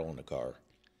put Darrell in the car.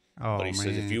 Oh, but he man.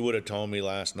 says, if you would have told me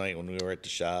last night when we were at the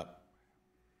shop,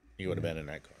 you would have been in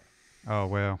that car. Oh,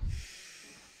 well.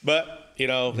 But, it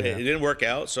didn't work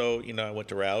out. So, I went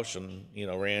to Roush and,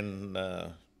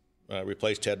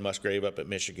 replaced Ted Musgrave up at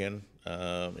Michigan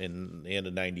in the end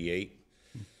of 98.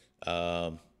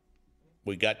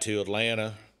 We got to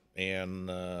Atlanta in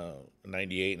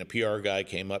 98, and a PR guy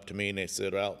came up to me and they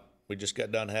said, well, we just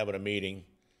got done having a meeting.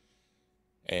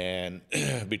 And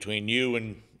between you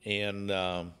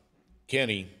and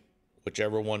Kenny,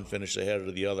 whichever one finished ahead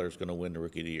of the other is going to win the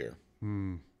Rookie of the Year.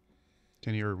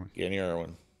 Kenny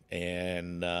Irwin.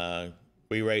 And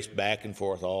we raced back and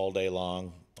forth all day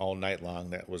long, all night long.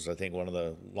 That was, I think, one of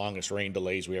the longest rain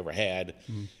delays we ever had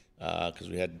because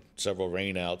we had several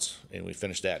rainouts, and we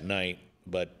finished that night.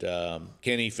 But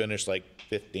Kenny finished like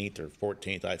 15th or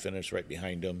 14th. I finished right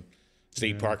behind him.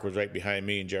 Steve Parker was right behind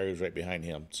me, and Jerry was right behind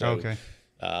him. So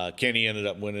Kenny ended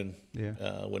up winning,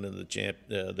 winning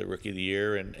the Rookie of the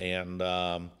Year,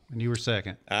 and you were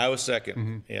second. I was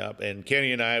second. Yeah, and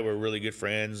Kenny and I were really good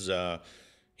friends.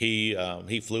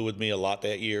 He flew with me a lot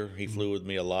that year. He flew with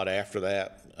me a lot after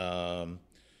that,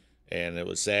 and it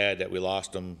was sad that we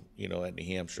lost him, at New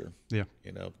Hampshire. Yeah,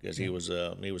 because he was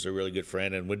a really good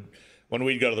friend, and when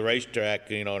we'd go to the racetrack,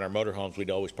 in our motorhomes,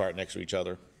 we'd always park next to each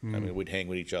other. We'd hang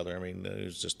with each other. It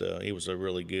was just he was a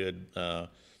really good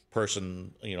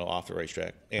person, off the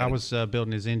racetrack. And I was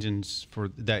building his engines for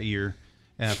that year,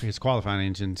 for his qualifying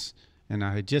engines, and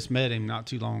I had just met him not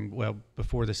too long,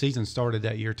 before the season started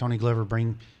that year. Tony Glover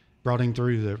brought him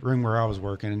through the room where I was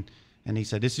working, and he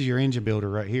said, "This is your engine builder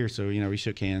right here." So, we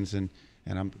shook hands, and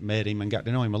I met him and got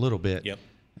to know him a little bit. Yep.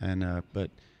 And,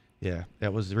 but yeah,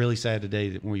 that was really sad today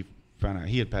that when we found out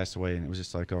he had passed away, and it was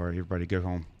just like, all right, everybody go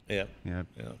home. Yeah. Yeah.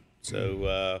 Yeah.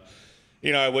 So,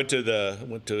 I went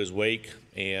to his wake,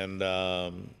 and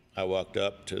I walked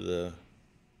up to the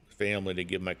family to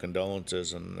give my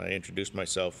condolences, and I introduced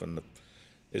myself, and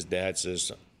his dad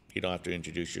says, "You don't have to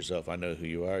introduce yourself. I know who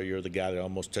you are. You're the guy that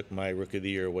almost took my Rookie of the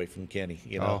Year away from Kenny."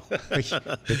 Oh,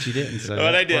 but you didn't. So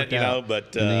well, I did,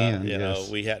 but in the end, yes.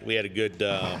 we had a good,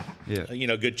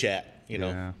 good chat,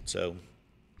 Yeah. So,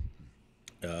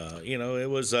 it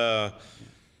was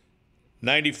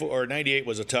 94 or 98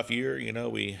 was a tough year.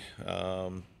 We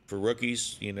for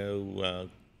rookies,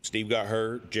 Steve got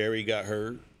hurt, Jerry got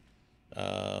hurt,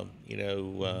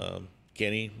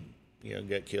 Kenny,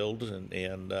 got killed,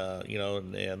 and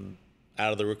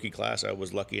out of the rookie class, I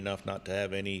was lucky enough not to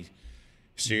have any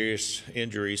serious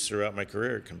injuries throughout my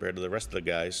career compared to the rest of the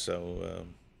guys. So,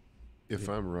 if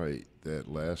I'm right,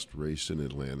 that last race in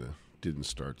Atlanta didn't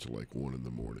start till like 1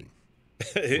 a.m.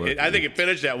 I think it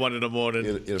finished at 1 a.m.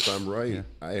 And if I'm right,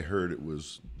 I heard it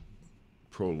was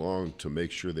prolonged to make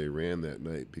sure they ran that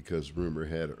night because rumor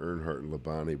had Earnhardt and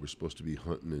Labonte were supposed to be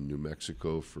hunting in New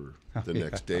Mexico for the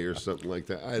next day or something like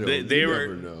that. I don't.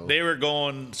 Never know. They were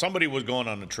going. Somebody was going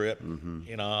on a trip,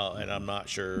 and I'm not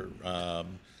sure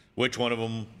which one of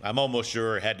them. I'm almost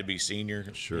sure it had to be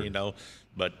Senior. Sure.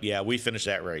 But yeah, we finished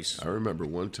that race. I remember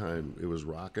one time it was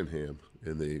Rockingham,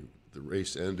 and the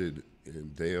race ended,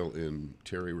 and Dale and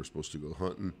Terry were supposed to go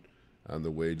hunting on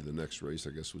the way to the next race. I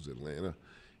guess it was Atlanta.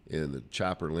 And the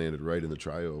chopper landed right in the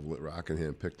trio of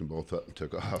Rockingham, picked them both up and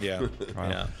took off. Yeah,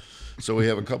 yeah. So we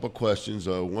have a couple questions.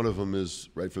 One of them is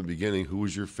right from the beginning. Who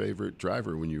was your favorite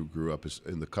driver when you grew up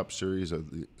in the Cup Series of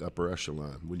the upper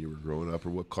echelon when you were growing up, or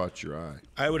what caught your eye?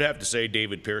 I would have to say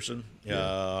David Pearson.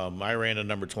 Yeah. I ran a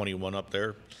number 21 up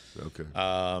there. Okay.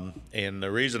 And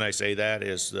the reason I say that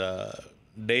is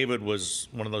David was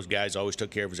one of those guys who always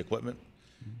took care of his equipment.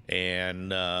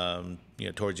 And,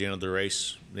 towards the end of the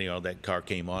race, that car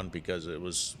came on because it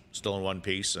was still in one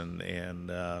piece. And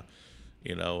that's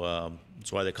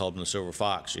why they called him the Silver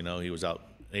Fox. He was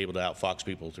able to outfox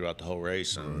people throughout the whole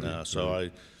race. And so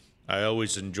I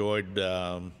always enjoyed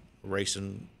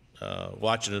racing,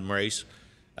 watching him race.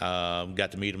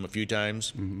 Got to meet him a few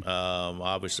times.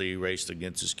 Obviously, he raced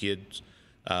against his kids.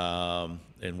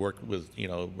 And worked with,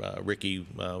 Ricky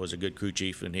was a good crew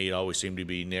chief, and he always seemed to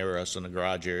be near us in the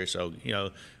garage area. So,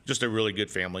 just a really good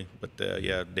family. But,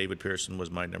 David Pearson was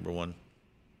my number one.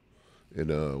 And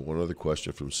one other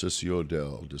question from Sissy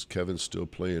Odell. Does Kevin still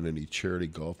play in any charity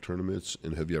golf tournaments,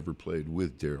 and have you ever played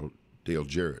with Dale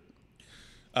Jarrett?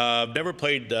 Never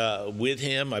played with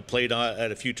him. I played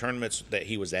at a few tournaments that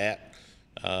he was at.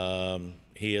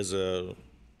 He is at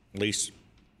least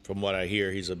from what I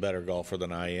hear, he's a better golfer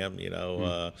than I am.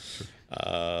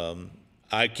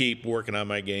 I keep working on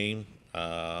my game.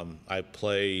 I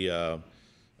play,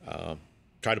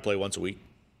 try to play once a week,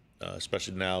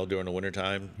 especially now during the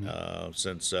wintertime.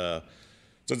 Since I've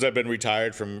been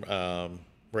retired from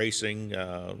racing,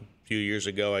 a few years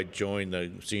ago, I joined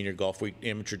the Senior Golf Week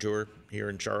Amateur Tour here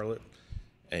in Charlotte,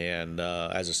 and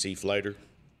as a C flighter.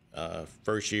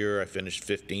 First year, I finished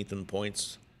 15th in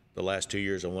points. The last 2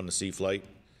 years, I won the C flight.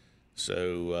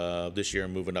 So this year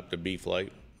I'm moving up to B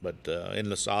flight. But in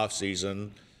this off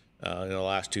season, in the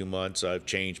last 2 months, I've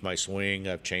changed my swing.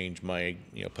 I've changed my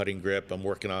putting grip. I'm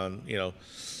working on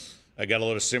I got a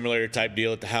little simulator type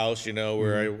deal at the house,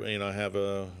 where I have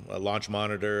a launch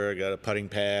monitor. I got a putting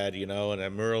pad, and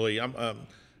I'm really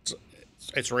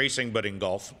it's racing, but in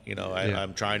golf.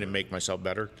 I'm trying to make myself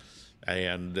better,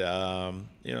 and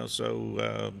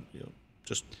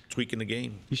just tweaking the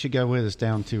game. You should go with us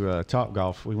down to Top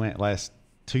Golf. We went last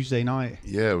Tuesday night.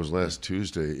 Yeah, it was last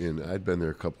Tuesday, and I'd been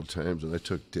there a couple of times, and I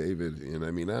took David,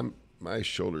 and my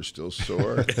shoulder's still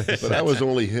sore, but I was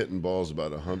only hitting balls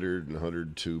about 100 and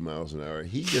 102 miles an hour.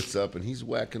 He gets up, and he's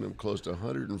whacking them close to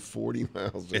 140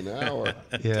 miles an hour.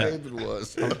 Yeah. David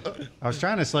was. I was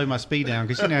trying to slow my speed down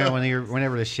because,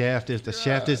 whenever the shaft, if the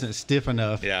shaft isn't stiff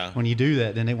enough, when you do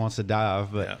that, then it wants to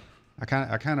dive, but I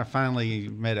kind of finally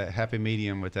met a happy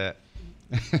medium with that.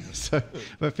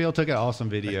 But Phil took an awesome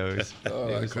videos.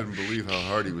 I couldn't believe how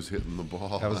hard he was hitting the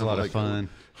ball. That was a lot of fun.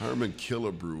 Harmon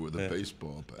Killebrew with a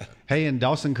baseball bat. Hey, and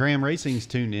Dawson Cram Racing's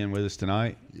tuned in with us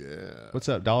tonight. Yeah. What's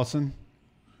up, Dawson?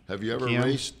 Have you ever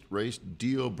raced?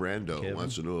 Dio Brando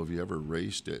wants to know, have you ever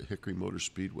raced at Hickory Motor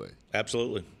Speedway?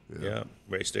 Absolutely. Yeah.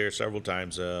 Raced there several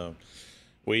times.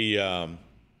 We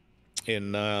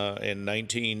in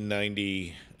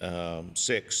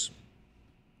 1996,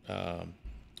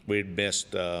 we'd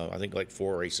missed I think like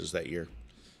 4 races that year,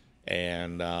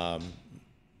 and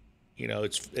you know,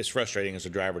 it's frustrating as a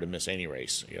driver to miss any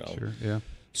race. You know. Sure. Yeah.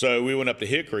 So we went up to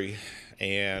Hickory,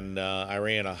 and I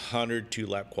ran 100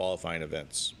 2-lap qualifying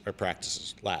events or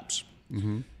practices laps.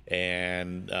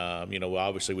 And you know,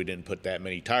 obviously we didn't put that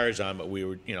many tires on, but we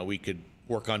were, you know, we could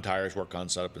work on tires, work on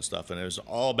setup and stuff, and it was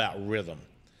all about rhythm.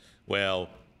 Well,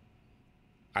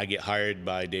 I get hired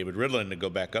by David Ridland to go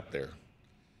back up there,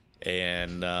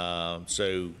 and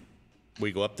so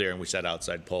we go up there and we sat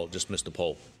outside pole, just missed the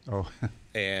pole. Oh.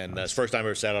 And it's the first time I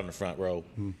ever sat on the front row,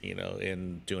 you know,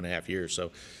 in 2.5 years.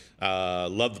 So,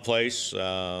 love the place. You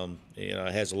know,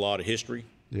 it has a lot of history.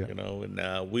 Yeah. You know,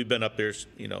 and we've been up there,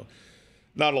 you know,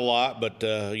 not a lot, but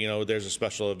you know, there's a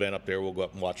special event up there. We'll go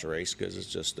up and watch a race because it's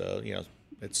just, you know,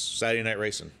 it's Saturday night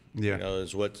racing. Yeah. You know,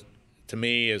 is what to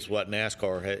me is what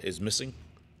NASCAR is missing,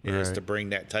 is Right. to bring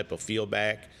that type of feel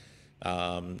back.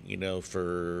 You know,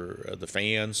 for the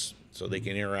fans, so they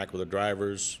can interact with the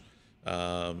drivers.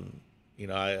 You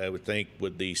know, I would think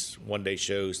with these one-day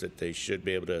shows that they should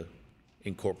be able to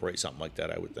incorporate something like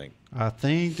that, I would think. I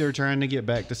think they're trying to get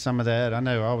back to some of that. I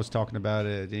know I was talking about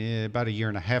it about 1.5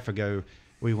 years ago.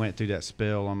 We went through that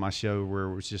spell on my show where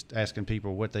it was just asking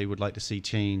people what they would like to see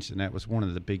changed, and that was one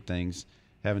of the big things,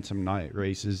 having some night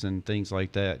races and things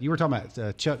like that. You were talking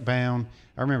about Chuck Bound.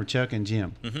 I remember Chuck and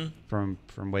Jim from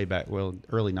way back, well,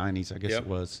 early 90s, I guess it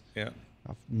was. Yeah.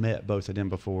 I've met both of them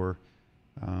before.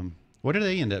 What did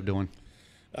they end up doing?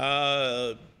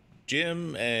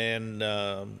 Jim and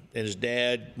his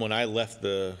dad, when I left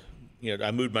I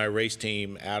moved my race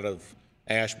team out of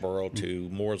Asheboro to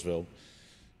Mooresville.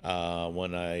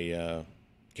 When I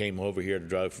came over here to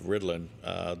drive for Ridland,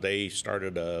 they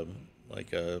started a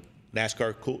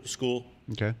NASCAR school.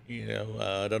 Okay. You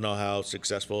know, I don't know how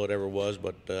successful it ever was,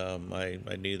 but I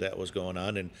knew that was going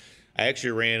on. And I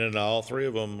actually ran into all 3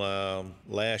 of them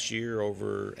last year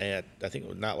over at, I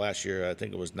think not last year, I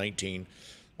think it was 19,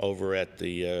 over at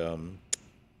the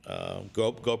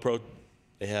GoPro.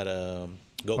 They had a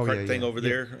go-kart thing over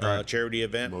there, right. Charity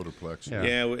event. Motorplex.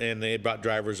 Yeah, and they brought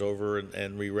drivers over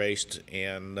and we raced,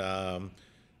 and I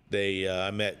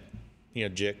met, you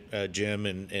know, Jim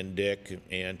and Dick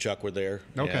and Chuck were there.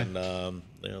 Okay. And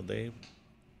you know,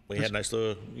 we had a nice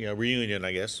little, you know, reunion,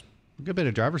 I guess. A good bit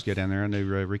of drivers go down there. I know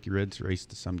Ricky Red's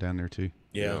raced some down there too.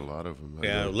 Yeah, a lot of them.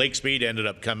 Yeah, Lake Speed ended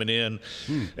up coming in,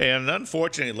 and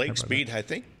unfortunately, Lake Speed, I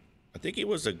think he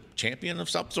was a champion of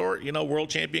some sort, you know, world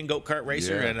champion go-kart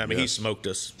racer, Yeah, and I mean, he yes. smoked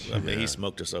us. I mean, he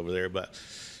smoked us over there, but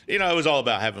you know, it was all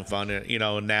about having fun. And, you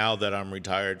know, now that I'm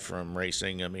retired from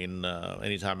racing, I mean,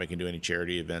 anytime I can do any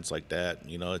charity events like that,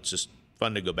 you know, it's just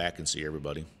fun to go back and see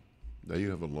everybody. Now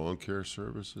you have a lawn care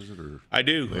service, is it? Or I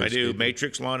do. landscaping?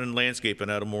 Matrix Lawn and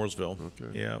Landscaping out of Mooresville.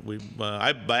 Okay. Yeah,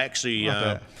 I actually Not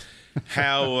bad.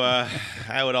 how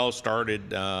it all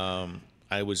started.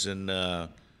 I was in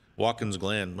Watkins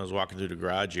Glen. I was walking through the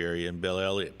garage area, and Bill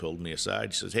Elliott pulled me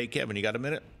aside. He says, "Hey, Kevin, you got a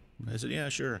minute?" I said, "Yeah,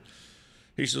 sure."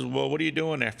 He says, "Well, what are you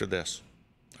doing after this?"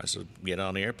 I said, "Get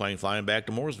on the airplane, flying back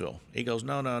to Mooresville." He goes,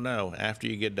 "No. After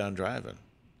you get done driving."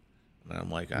 And I'm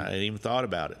like, I hadn't even thought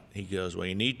about it. He goes, "Well,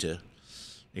 you need to."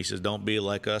 He says, "Don't be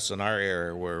like us in our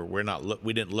era where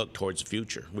we didn't look towards the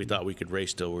future. We thought we could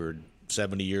race till we were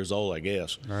 70 years old, I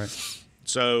guess." All right.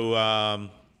 So I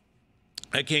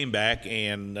came back,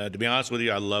 and to be honest with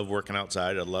you, I love working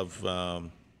outside. I love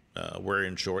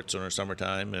wearing shorts in the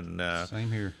summertime, and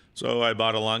Same here. so I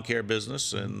bought a lawn care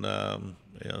business, and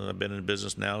you know, I've been in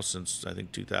business now since I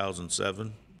think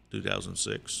 2007,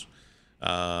 2006.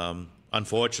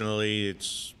 Unfortunately,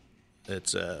 it's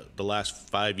the last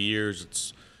 5 years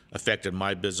it's affected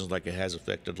my business like it has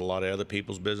affected a lot of other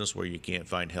people's business where you can't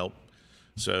find help.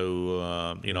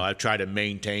 So you know, I've tried to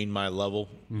maintain my level,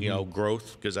 you know,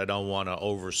 growth, because I don't want to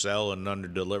oversell and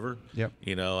underdeliver. Yep.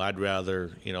 You know, I'd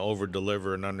rather, you know,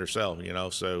 overdeliver and undersell. You know,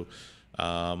 so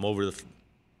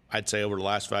I'd say over the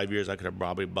last 5 years I could have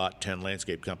probably bought 10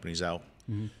 landscape companies out.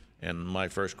 And my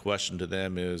first question to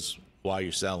them is, "Why are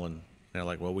you selling?" And they're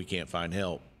like, "Well, we can't find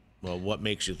help." Well, what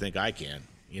makes you think I can?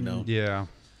 You know. Yeah,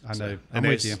 I know. I'm And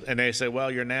with you. they say,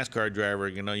 "Well, you're a NASCAR driver,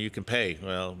 you know, you can pay."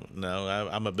 Well, no,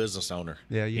 I'm a business owner.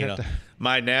 Yeah, you have know, to-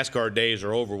 my NASCAR days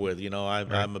are over with. You know,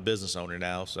 I'm a business owner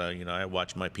now, so you know, I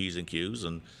watch my P's and Q's,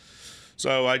 and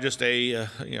so I just stay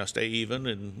even,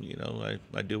 and you know,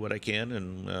 I do what I can,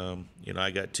 and you know,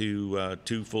 I got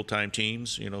two full-time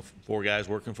teams, you know, 4 guys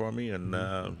working for me, and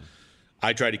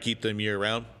I try to keep them year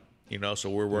round. You know, so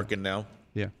we're working now.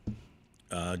 Yeah.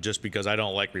 just because I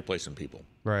don't like replacing people.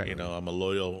 Right. You know, I'm a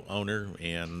loyal owner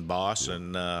and boss,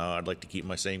 and I'd like to keep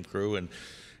my same crew.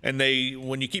 And they,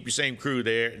 when you keep your same crew,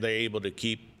 they're able to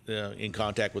keep in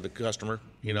contact with the customer.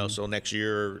 You know, so next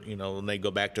year, you know, when they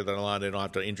go back to their line, they don't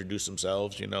have to introduce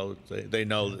themselves. You know, they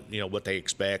know, you know, what they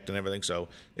expect and everything. So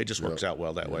it just works out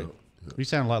well that way. You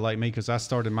sound a lot like me because I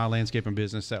started my landscaping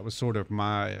business. That was sort of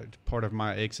my part of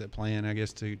my exit plan, I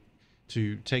guess, to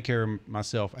take care of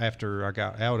myself after I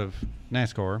got out of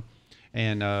NASCAR.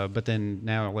 And but then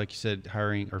now, like you said,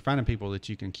 hiring or finding people that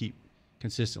you can keep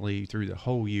consistently through the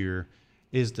whole year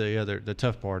is the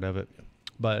tough part of it.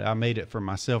 But I made it for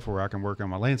myself where I can work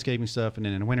on my landscaping stuff, and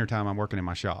then in the wintertime I'm working in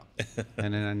my shop.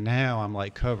 And then now I'm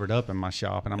like covered up in my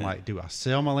shop, and I'm like, do I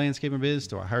sell my landscaping business?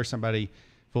 Do I hire somebody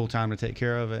full time to take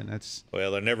care of it? And that's,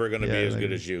 well, they're never going to be as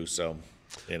good as you, so.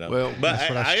 You know, Well, but that's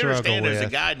what I I struggle understand there's a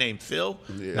with. guy named Phil.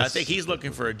 Yes. I think he's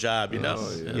looking for a job, you know.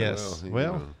 Oh, yeah, yes. you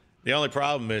Well, know. The only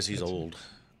problem is he's old.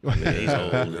 He's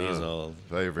old. He's old.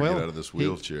 If I ever Well, get out of this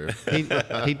wheelchair.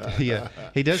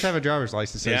 he does have a driver's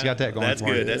license, so he's got that going That's for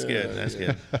good. him. That's good. That's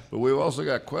good. But we've also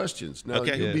got questions. Now,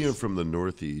 Okay. you Yes. being from the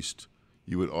Northeast,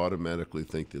 you would automatically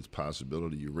think there's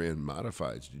possibility you ran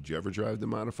modifieds. Did you ever drive the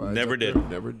modifieds? Never up did. there?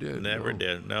 Never did. Never no.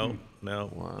 did. No,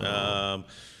 no. Wow.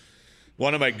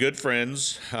 One of my good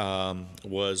friends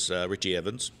was Richie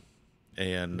Evans,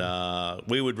 and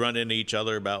we would run into each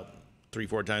other about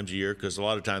 3-4 times a year because a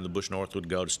lot of times the Busch North would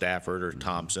go to Stafford or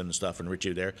Thompson and stuff, and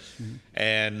Richie there,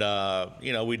 and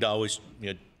you know, we'd always,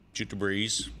 you know, shoot the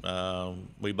breeze.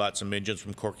 We bought some engines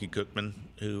from Corky Cookman,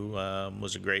 who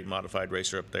was a great modified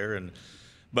racer up there,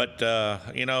 but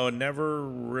you know, never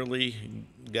really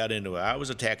got into it. I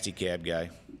was a taxi cab guy,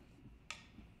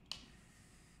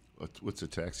 What's a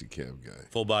taxi cab guy?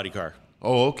 full body car.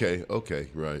 Oh, okay.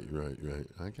 Right.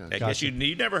 I got I it. guess you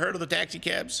never heard of the taxi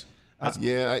cabs?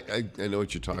 Yeah, I know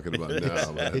what you're talking about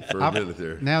now. But for a minute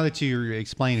there. Now that you're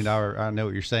explaining it, I know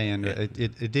what you're saying.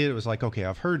 It was like, okay,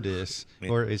 I've heard this,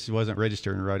 or it wasn't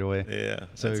registering right away. Yeah,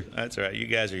 So- that's right. You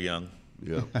guys are young.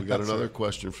 Yeah, we got another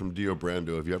question from Dio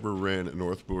Brando. Have you ever ran at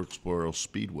North Wilkesboro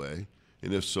Speedway?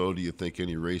 And if so, do you think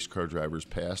any race car drivers,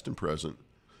 past and present,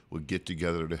 would get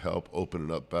together to help open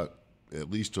it up at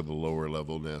least to the lower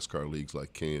level NASCAR leagues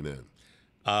like K&N?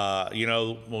 You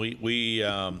know,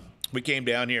 we came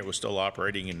down here. It was still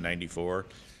operating in '94,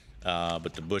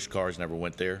 but the Busch cars never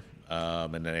went there.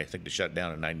 And then I think they shut it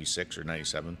down in '96 or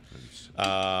 '97.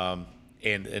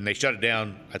 And they shut it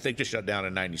down. I think they shut down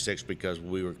in '96 because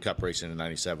we were Cup racing in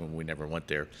 '97. We never went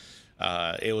there.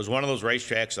 It was one of those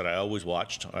racetracks that I always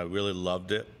watched. I really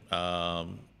loved it.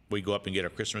 We go up and get our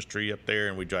Christmas tree up there,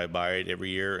 and we drive by it every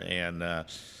year. And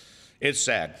it's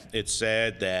sad. It's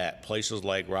sad that places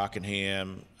like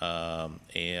Rockingham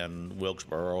and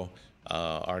Wilkesboro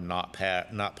are not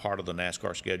part of the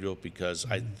NASCAR schedule because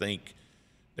I think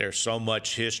there's so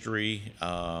much history,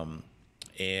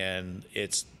 and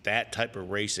it's that type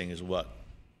of racing is what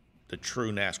the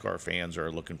true NASCAR fans are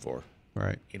looking for.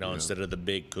 Right. You know, instead of the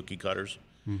big cookie cutters.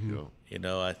 Yeah. You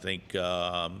know, I think,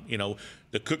 you know,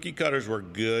 the cookie cutters were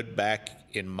good back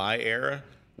in my era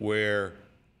where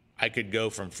I could go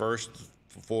from first,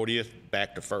 40th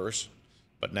back to first.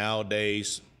 But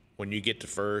nowadays, when you get to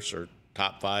first or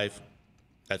top 5,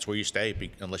 that's where you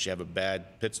stay unless you have a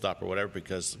bad pit stop or whatever,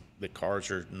 because the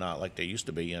cars are not like they used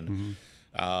to be. And,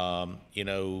 you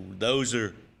know,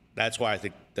 that's why I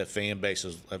think the fan base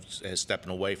has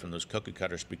stepping away from those cookie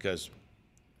cutters, because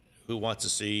who wants to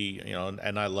see, you know,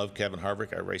 and I love Kevin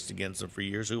Harvick. I raced against him for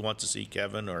years. Who wants to see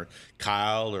Kevin or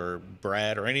Kyle or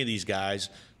Brad or any of these guys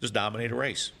just dominate a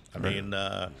race? I mean,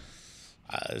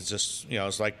 it's just, you know,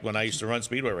 it's like when I used to run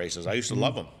speedway races. I used to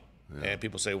love them. And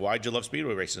people say, why'd you love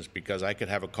speedway races? Because I could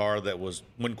have a car that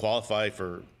wouldn't qualify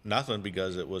for nothing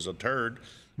because it was a turd.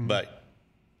 But,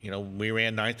 you know, we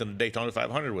ran 9th in the Daytona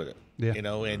 500 with it. Yeah. You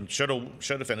know, and should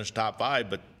have finished top 5,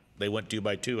 but they went 2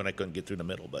 by 2 and I couldn't get through the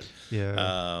middle. But,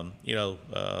 you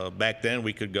know, back then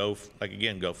we could go from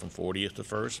 40th to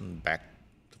first and back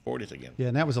to 40th again. Yeah,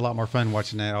 and that was a lot more fun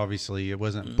watching that. Obviously, it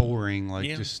wasn't boring like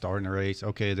just starting a race.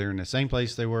 Okay, they're in the same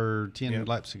place they were 10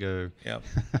 laps ago. Yep.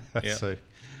 So,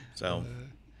 So,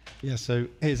 so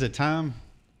is it time?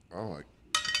 Oh,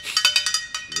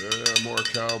 yeah, more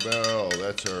cowbell.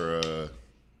 That's our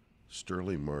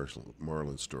Sterling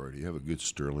Marlin story. Do you have a good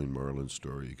Sterling Marlin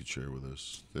story you could share with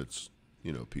us? That's,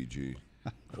 you know, PG.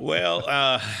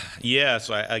 well, yes,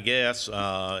 I guess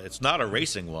it's not a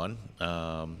racing one.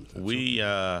 We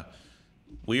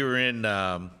were in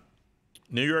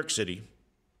New York City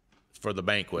for the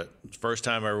banquet. First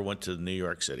time I ever went to New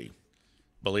York City.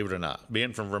 Believe it or not,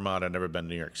 being from Vermont, I'd never been to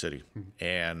New York City,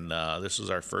 and this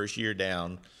was our first year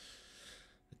down.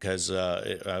 because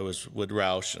I was with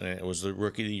Roush, and it was the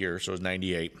rookie of the year, so it was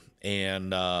 98.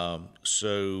 And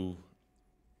so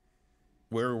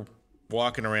we're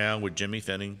walking around with Jimmy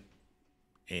Finning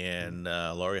and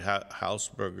Laurie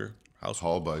Halsberger.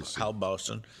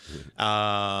 Halbausen.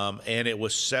 And it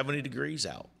was 70 degrees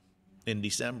out in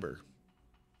December.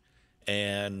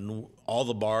 And all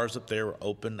the bars up there were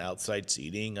open, outside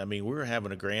seating. I mean, we were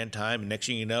having a grand time. And next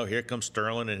thing you know, here comes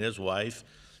Sterling and his wife,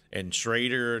 and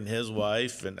Schrader and his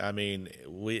wife. And I mean,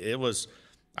 it was,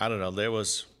 I don't know, there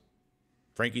was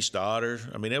Frankie Stoddard.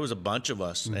 I mean, there was a bunch of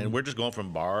us. And we're just going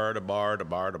from bar to bar to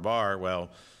bar to bar. Well,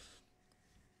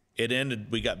 it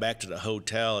ended, we got back to the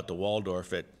hotel at the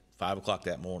Waldorf at 5 o'clock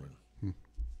that morning.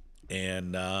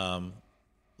 And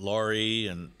Laurie,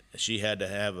 and she had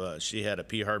a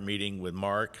PR meeting with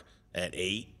Mark at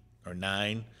 8 or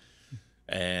 9.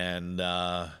 And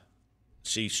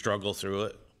she struggled through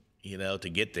it, you know, to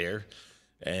get there.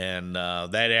 And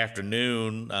that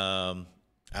afternoon,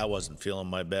 I wasn't feeling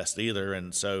my best either.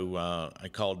 And so I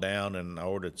called down and I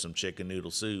ordered some chicken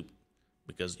noodle soup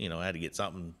because, you know, I had to get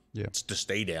something to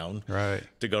stay down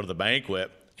to go to the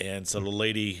banquet. And so the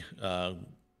lady,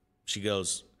 she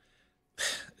goes,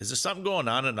 "Is there something going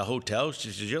on in the hotel?" She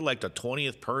says, "You're like the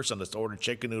 20th person that's ordered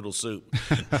chicken noodle soup."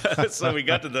 So we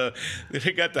got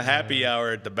the happy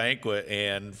hour at the banquet,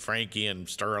 and Frankie and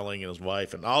Sterling and his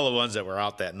wife and all the ones that were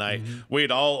out that night, we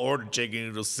had all ordered chicken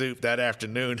noodle soup that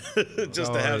afternoon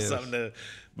just to have something to.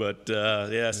 But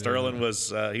Sterling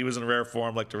was he was in rare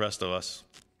form like the rest of us.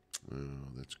 Oh,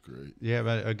 that's great. Yeah,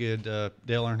 but a good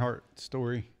Dale Earnhardt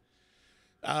story.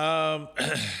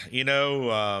 You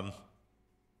know,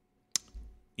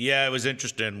 yeah, it was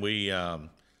interesting. We,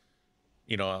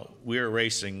 you know, we were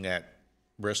racing at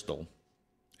Bristol,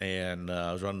 and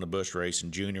I was running the Busch race,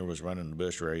 and Junior was running the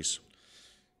Busch race.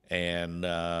 And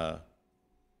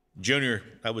Junior,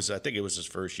 I think it was his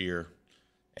first year,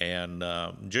 and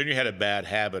Junior had a bad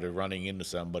habit of running into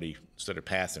somebody instead of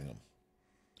passing them.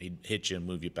 He'd hit you and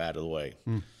move you out of the way.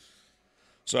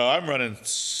 So I'm running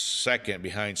second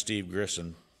behind Steve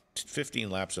Grissom,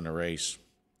 15 laps in the race,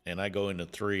 and I go into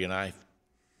 3, and I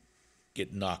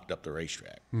get knocked up the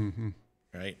racetrack,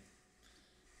 right?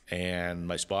 And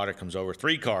my spotter comes over,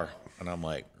 3-car, and I'm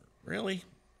like, really?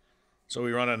 So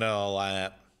we run another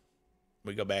lap.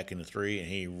 We go back into 3, and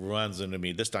he runs into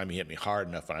me. This time he hit me hard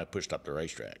enough, and I pushed up the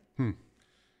racetrack.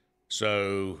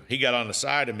 So he got on the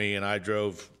side of me, and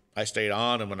I stayed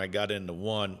on him, and I got into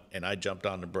 1, and I jumped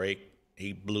on the brake.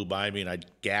 He blew by me, and I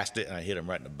gassed it, and I hit him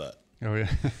right in the butt. Oh,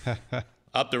 yeah.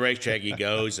 Up the racetrack he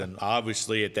goes, and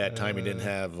obviously at that time he didn't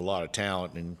have a lot of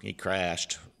talent, and he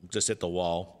crashed, just hit the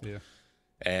wall. Yeah.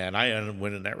 And I ended up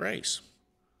winning that race.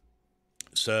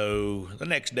 So the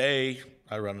next day,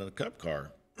 I run in the Cup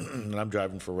car, and I'm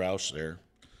driving for Roush there.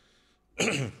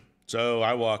 So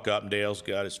I walk up, and Dale's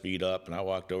got his feet up, and I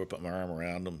walked over, put my arm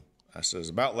around him. I says,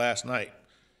 "About last night,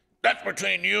 that's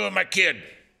between you and my kid."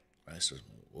 I says,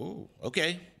 "Oh,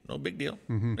 okay, no big deal."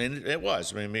 And it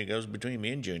was. I mean, it goes between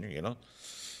me and Junior, you know.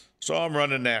 So I'm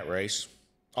running that race.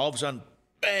 All of a sudden,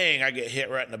 bang, I get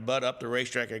hit right in the butt. Up the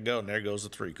racetrack I go, and there goes the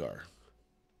 3-car.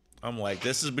 I'm like,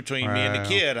 this is between me and the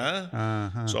kid,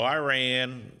 huh? So I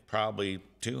ran probably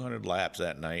 200 laps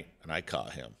that night, and I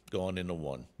caught him going into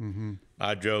 1.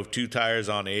 I drove 2 tires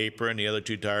on the apron. The other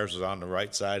 2 tires was on the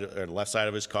right side or left side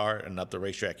of his car, and up the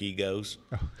racetrack he goes.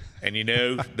 And, you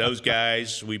know, those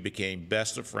guys, we became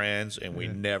best of friends, and we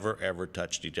never, ever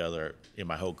touched each other in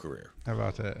my whole career. How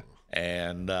about that?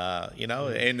 And, you know,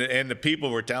 and the people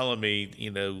were telling me,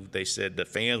 you know, they said the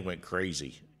fans went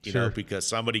crazy, you know, because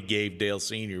somebody gave Dale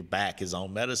Sr. back his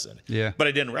own medicine. Yeah. But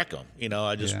I didn't wreck him. You know,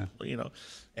 I just, you know.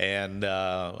 And,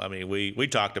 I mean, we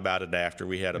talked about it after.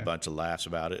 We had a bunch of laughs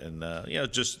about it. And, you know,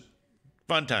 just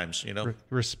fun times, you know.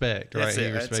 Respect, right?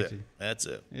 That's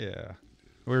it. Yeah.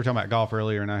 We were talking about golf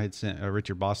earlier, and I had sent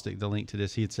Richard Bostic the link to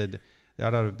this. He had said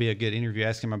that ought to be a good interview.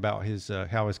 Ask him about his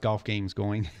how his golf game's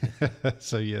going.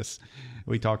 So, yes,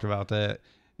 we talked about that.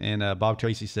 And Bob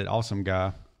Tracy said, awesome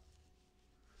guy.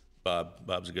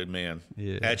 Bob's a good man.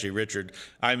 Yeah. Actually, Richard,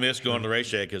 I miss going to the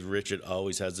racetrack because Richard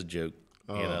always has a joke.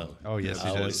 You know, yes, he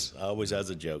always has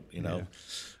a joke. You know,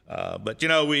 but you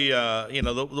know, we you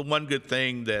know, the one good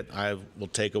thing that I will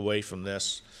take away from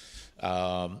this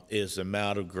is the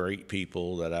amount of great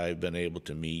people that I've been able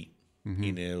to meet.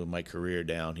 You know, in my career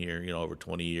down here, you know, over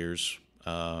 20 years,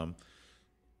 and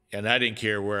I didn't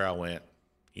care where I went.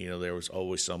 You know, there was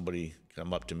always somebody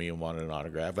come up to me and wanted an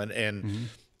autograph. And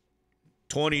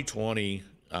 2020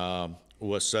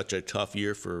 was such a tough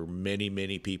year for many,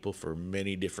 many people for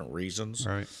many different reasons.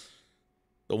 Right.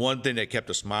 The one thing that kept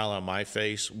a smile on my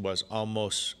face was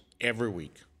almost every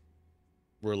week,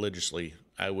 religiously,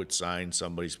 I would sign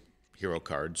somebody's hero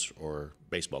cards or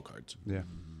baseball cards. Yeah.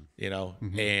 You know,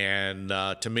 and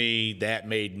to me, that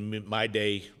made my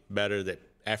day better. That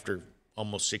after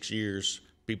almost 6 years,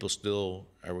 people still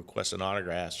are requesting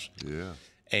autographs. Yeah.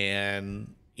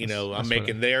 And you know, that's I'm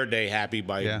making their day happy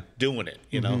by doing it.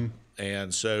 You know,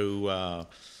 and so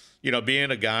you know, being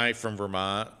a guy from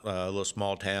Vermont, a little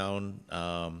small town,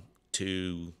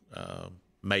 to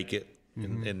make it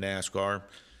in NASCAR.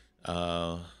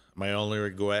 My only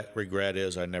regret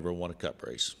is I never won a cup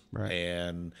race. Right.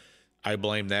 And I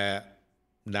blame that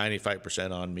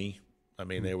 95% on me. I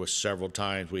mean, there was several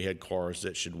times we had cars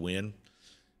that should win,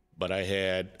 but I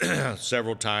had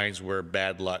several times where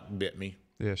bad luck bit me.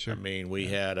 Yeah, sure. I mean, we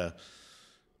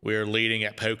were leading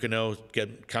at Pocono,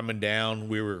 coming down.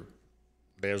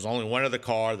 There was only one other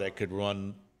car that could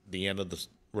run the end of the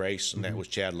race, and that was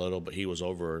Chad Little, but he was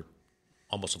over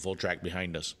almost a full track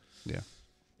behind us. Yeah.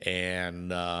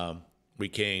 And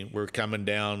we're coming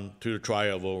down through the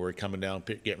tri-oval. We're coming down,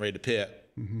 getting ready to pit.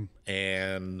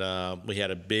 And we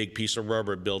had a big piece of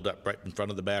rubber built up right in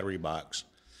front of the battery box.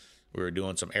 We were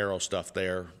doing some aero stuff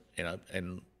there,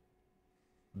 and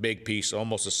big piece,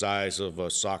 almost the size of a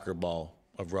soccer ball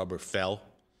of rubber, fell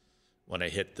when I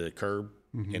hit the curb,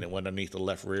 and it went underneath the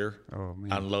left rear. Oh,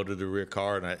 man. Unloaded the rear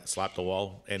car, and I slapped the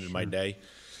wall. Ended my day.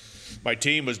 My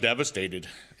team was devastated,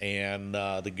 and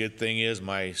the good thing is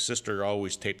my sister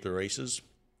always taped the races,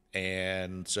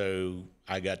 and so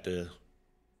I got the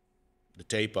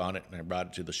tape on it, and I brought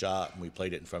it to the shop, and we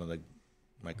played it in front of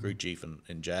my crew chief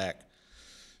and Jack,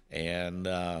 and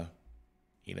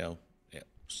you know,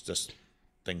 it's just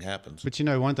thing happens. But you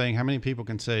know one thing, how many people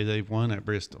can say they've won at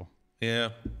Bristol? Yeah,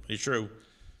 it's true.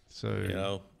 So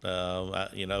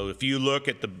you know, if you look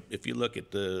at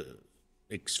the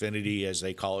Xfinity, as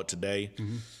they call it today,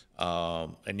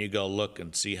 and you go look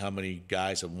and see how many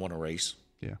guys have won a race.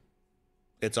 Yeah.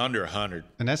 It's under 100.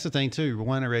 And that's the thing too,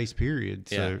 won a race period.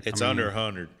 So, Yeah, it's under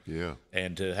 100. Yeah.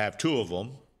 And to have two of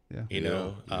them, Yeah. you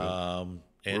know,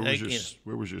 and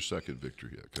Where was your second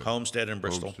victory at? Coach? Homestead and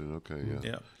Bristol. Homestead, okay,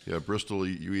 yeah. Yeah. Yeah, Bristol,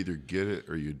 you either get it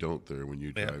or you don't there when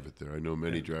you drive it there. I know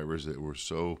many drivers that were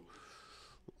so,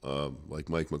 like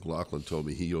Mike McLaughlin told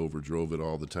me, he overdrove it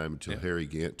all the time until Harry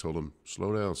Gant told him,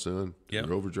 slow down, son. Yeah.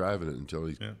 You're overdriving it until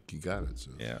he got it.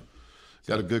 So. Yeah.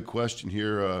 Got a good question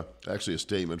here, actually a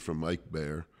statement from Mike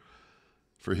Baer.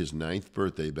 For his 9th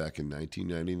birthday back in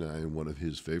 1999, one of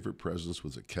his favorite presents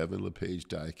was a Kevin Lepage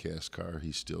diecast car.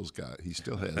 He still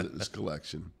has it in his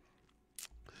collection.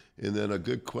 And then a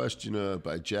good question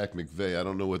by Jack McVeigh. I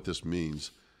don't know what this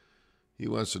means. He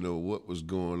wants to know what was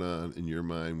going on in your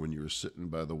mind when you were sitting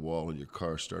by the wall and your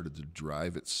car started to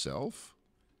drive itself.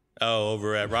 Oh,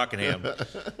 over at Rockingham.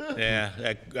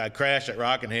 Yeah, I crashed at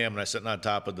Rockingham, and I was sitting on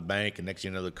top of the bank, and next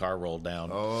thing you know, the car rolled down.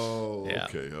 Oh, Yeah.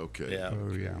 okay. Yeah.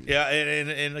 Oh, yeah. Yeah,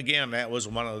 and again, that was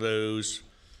one of those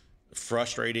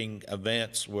frustrating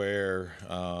events where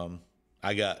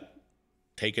I got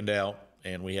taken out,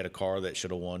 and we had a car that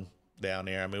should have won down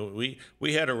there. I mean,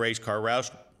 we had a race car.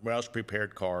 Roush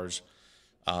prepared cars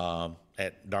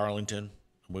at Darlington.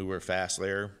 We were fast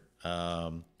there.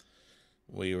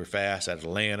 We were fast at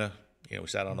Atlanta. You know, we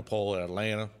sat on the pole at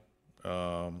Atlanta.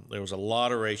 There was a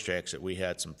lot of racetracks that we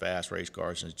had some fast race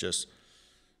cars, and it's just,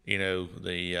 you know,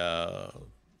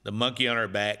 the monkey on our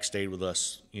back stayed with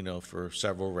us, you know, for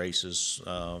several races,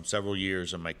 several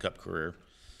years in my Cup career,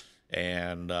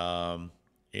 and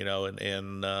you know,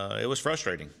 and it was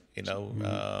frustrating. You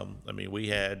know, I mean, we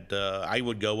had I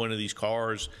would go into these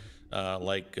cars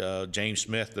like James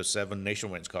Smith, the 7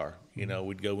 Nation Wins car. You know,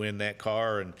 we'd go in that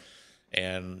car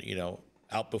and you know,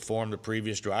 outperform the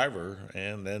previous driver,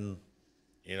 and then,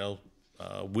 you know,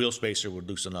 wheel spacer would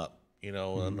loosen up, you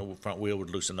know, and the front wheel would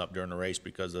loosen up during the race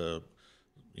because of,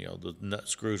 you know, the nut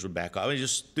screws would back off. I mean,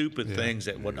 just stupid things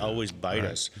that would always bite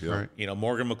us. Yeah. Right. You know,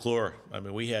 Morgan McClure. I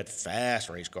mean, we had fast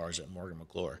race cars at Morgan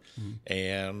McClure,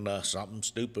 and something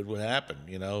stupid would happen.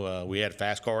 You know, we had a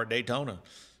fast car at Daytona,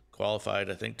 qualified,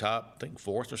 I think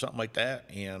 4th or something like that,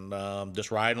 and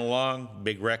just riding along,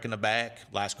 big wreck in the back.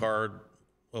 Last car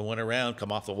went around,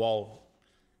 come off the wall,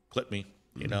 clipped me,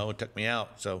 you know, and took me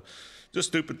out. So just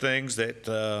stupid things that,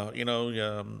 you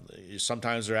know,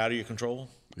 sometimes they're out of your control,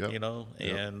 you know,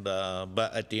 and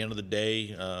but at the end of the day,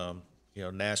 you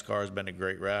know, NASCAR has been a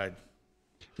great ride.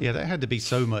 Yeah, that had to be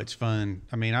so much fun.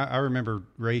 I mean, I remember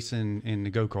racing in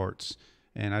the go-karts,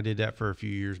 and I did that for a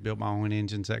few years, built my own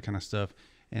engines, that kind of stuff.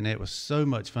 And it was so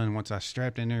much fun once I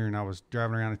strapped in there and I was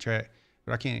driving around the track.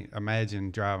 But I can't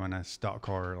imagine driving a stock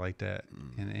car like that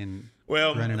and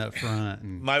running up front.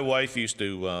 And my wife used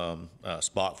to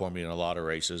spot for me in a lot of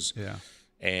races. Yeah.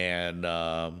 And,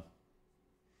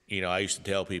 you know, I used to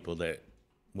tell people that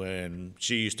when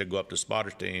she used to go up to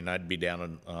Spotterstein, I'd be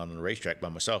down on the racetrack by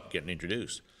myself getting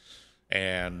introduced.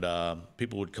 And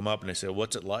people would come up and they say,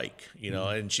 "What's it like?" You know,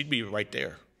 and she'd be right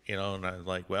there, you know, and I was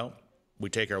like, "Well, we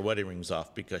take our wedding rings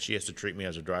off because she has to treat me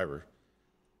as a driver.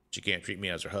 She can't treat me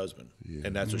as her husband."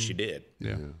 And that's what she did.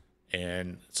 Yeah.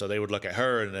 And so they would look at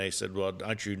her and they said, "Well,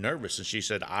 aren't you nervous?" And she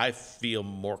said, "I feel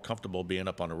more comfortable being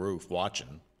up on the roof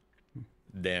watching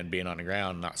than being on the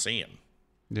ground not seeing."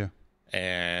 Yeah.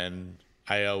 And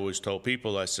I always told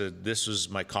people, I said, "This is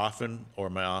my coffin or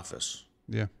my office."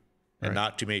 Yeah. And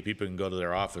not too many people can go to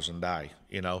their office and die,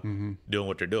 you know, doing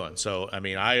what they're doing. So, I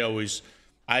mean, I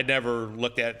never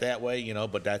looked at it that way, you know,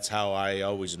 but that's how I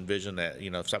always envisioned that, you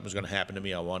know, if something was going to happen to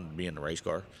me, I wanted to be in the race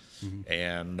car.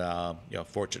 And, you know,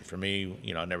 fortunate for me,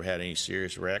 you know, I never had any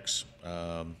serious wrecks,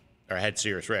 or I had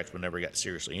serious wrecks, but never got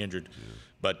seriously injured.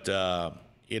 But,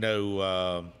 you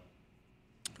know,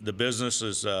 the business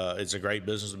is it's a great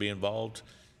business to be involved.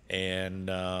 And,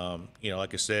 you know,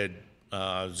 like I said,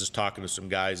 I was just talking to some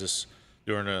guys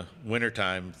during the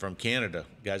wintertime from Canada,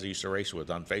 guys I used to race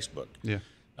with on Facebook. Yeah.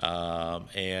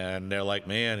 And they're like,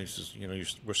 "Man," he says, "you know,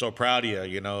 we're so proud of you,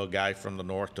 you know, a guy from the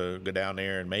north to go down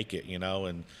there and make it, you know."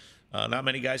 And not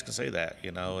many guys can say that,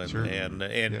 you know. And Sure. and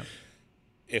Yeah.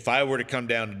 if I were to come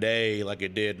down today like I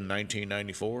did in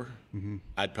 1994,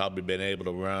 I'd probably been able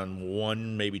to run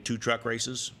 1, maybe 2 truck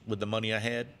races with the money I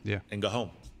had, Yeah. and go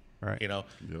home. Right. You know,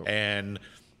 Yep. and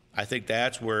I think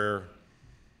that's where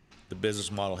the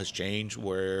business model has changed,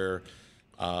 where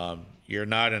you're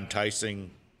not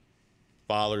enticing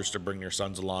fathers to bring their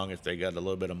sons along if they got a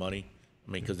little bit of money.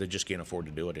 I mean, because they just can't afford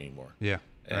to do it anymore. Yeah.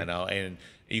 You know, and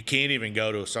you can't even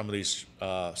go to some of these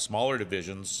smaller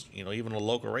divisions. You know, even the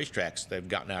local racetracks, they've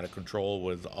gotten out of control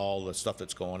with all the stuff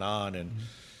that's going on. And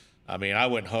I mean, I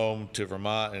went home to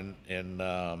Vermont in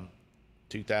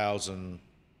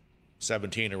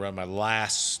 2017 to run my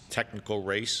last technical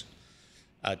race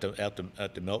at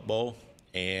the Milk Bowl,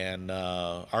 and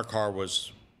our car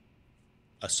was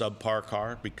a subpar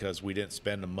car because we didn't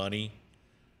spend the money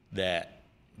that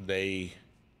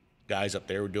guys up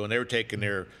there were doing. They were taking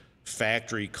their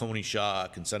factory Coney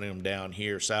shock and sending them down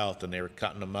here south, and they were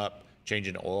cutting them up,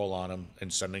 changing the oil on them,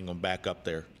 and sending them back up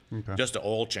there. Okay. Just the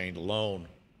oil change alone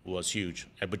was huge,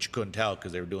 but you couldn't tell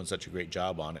because they were doing such a great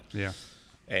job on it. Yeah.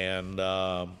 And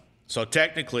so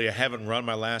technically, I haven't run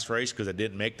my last race because I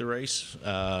didn't make the race.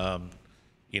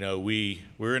 You know, we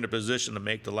were in a position to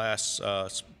make the last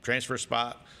transfer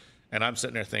spot, and I'm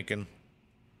sitting there thinking,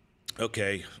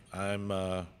 okay, I'm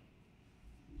a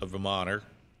Vermonter.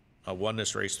 I won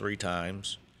this race 3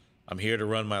 times. I'm here to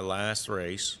run my last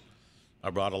race. I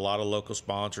brought a lot of local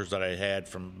sponsors that I had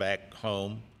from back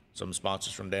home, some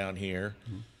sponsors from down here.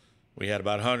 We had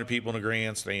about 100 people in the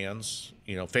grandstands,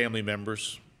 you know, family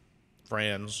members,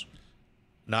 friends,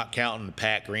 not counting the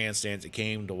packed grandstands that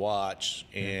came to watch,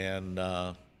 and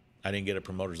I didn't get a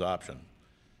promoter's option.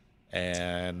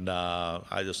 And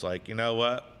I just like, you know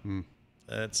what?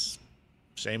 That's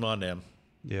shame on them.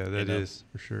 Yeah, that know? is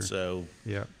for sure. So,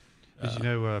 Yeah. Did you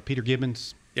know Peter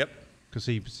Gibbons? yep,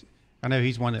 Because I know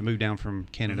he's one that moved down from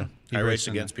Canada. He I raced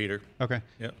in against Peter. Okay.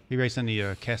 Yep. He raced in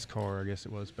the cast car, I guess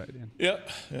it was back then. Yep,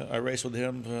 yeah, I raced with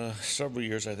him several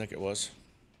years, I think it was.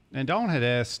 And Dawn had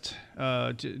asked,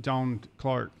 Dawn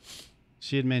Clark,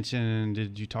 she had mentioned,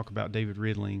 did you talk about David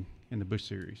Ridling in the Busch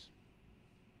Series?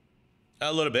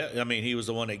 A little bit. I mean, he was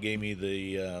the one that gave me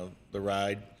the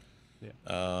ride.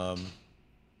 Yeah.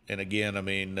 And again, I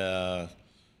mean,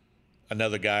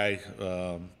 another guy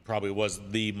probably was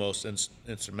the most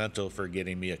instrumental for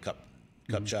getting me a cup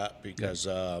shot because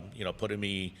you know, putting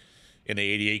me in the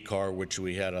 '88 car, which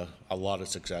we had a lot of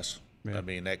success. Yeah. I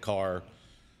mean, that car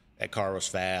was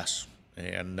fast,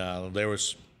 and there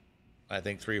was, I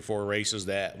think, 3 or 4 races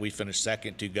that we finished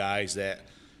second to guys that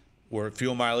were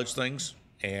fuel mileage things,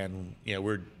 and you know,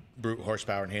 we're brute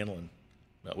horsepower and handling,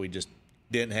 but we just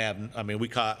didn't have. I mean, we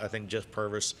caught, I think, Jeff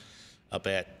Purvis up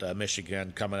at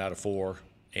Michigan coming out of 4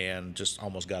 and just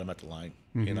almost got him at the line.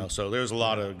 You know, so there's a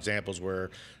lot of examples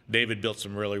where David built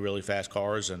some really, really fast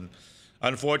cars, and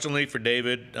unfortunately for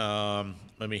David, I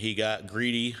mean, he got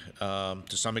greedy to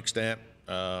some extent.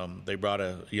 They brought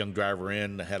a young driver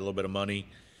in that had a little bit of money,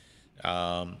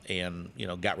 and you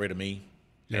know, got rid of me,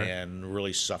 and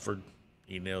really suffered,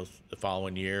 you know, the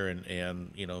following year,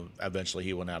 and you know, eventually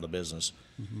he went out of business.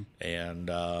 And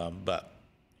but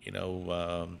you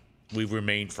know, we've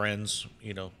remained friends,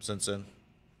 you know, since then.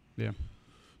 Yeah.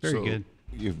 Very good.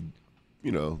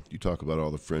 You know, you talk about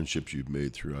all the friendships you've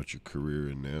made throughout your career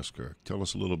in NASCAR. Tell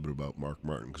us a little bit about Mark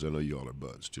Martin, because I know you all are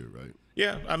buds too, right?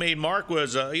 Yeah, I mean, Mark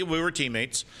was, we were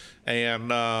teammates, and,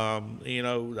 you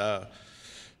know,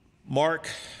 Mark,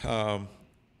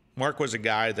 Mark was a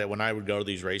guy that when I would go to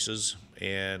these races,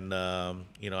 and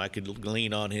I could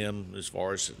lean on him as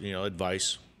far as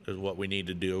advice is what we need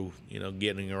to do.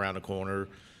 Getting around the corner,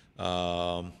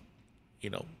 how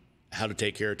to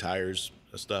take care of tires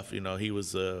and stuff. He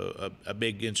was a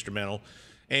big instrumental.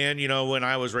 And when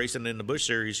I was racing in the Busch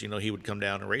Series, he would come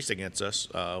down and race against us,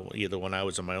 either when I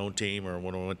was on my own team or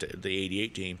when I went to the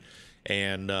 '88 team,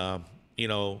 and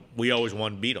we always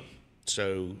wanted to beat him.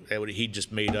 So he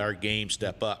just made our game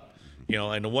step up.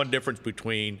 And the one difference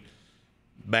between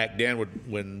back then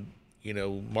when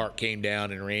Mark came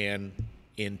down and ran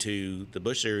into the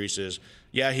Busch Series is,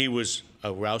 he was a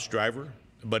Roush driver,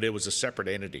 but it was a separate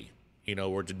entity.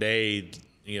 Where today,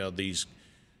 these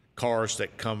cars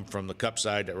that come from the Cup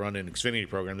side that run in the Xfinity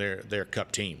program, they're a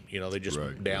Cup team. They just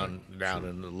down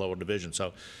in the lower division.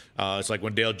 So it's like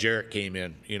when Dale Jarrett came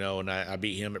in, and I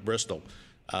beat him at Bristol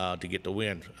to get the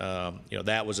win.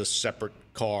 That was a separate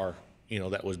car,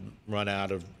 that was run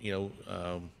out of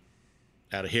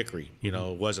Hickory.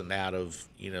 It wasn't out of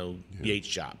Yates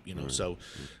shop. So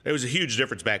it was a huge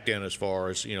difference back then as far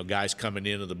as guys coming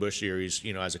into the Busch Series,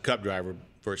 as a Cup driver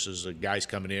versus guys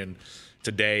coming in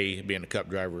today being a Cup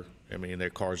driver. I mean, their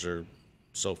cars are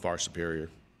so far superior.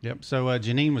 Yep. So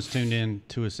Janine was tuned in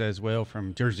to us as well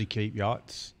from Jersey Cape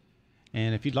Yachts.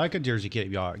 And if you'd like a Jersey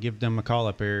Cape yacht, give them a call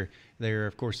up there. They're,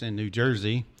 of course, in New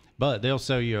Jersey, but they'll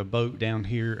sell you a boat down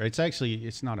here. It's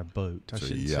not a boat. I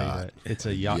shouldn't say that. It's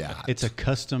a yacht. It's a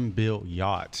custom-built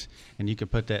yacht. And you can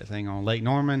put that thing on Lake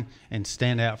Norman and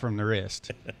stand out from the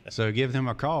rest. So give them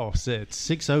a call. It's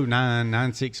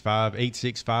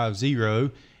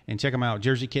 609-965-8650. And check them out,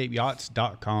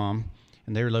 jerseycapeyachts.com.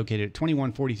 And they're located at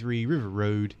 2143 River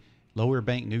Road, Lower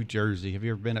Bank, New Jersey. Have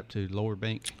you ever been up to Lower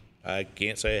Bank? I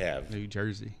can't say I have. New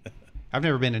Jersey. I've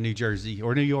never been to New Jersey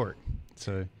or New York.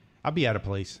 So I'd be out of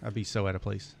place. I'd be so out of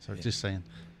place. So just saying.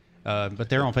 But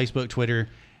they're on Facebook, Twitter,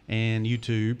 and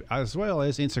YouTube, as well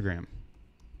as Instagram.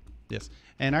 Yes.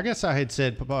 And I guess I had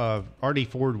said R.D.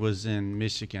 Ford was in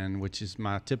Michigan, which is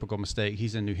my typical mistake.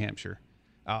 He's in New Hampshire.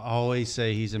 I always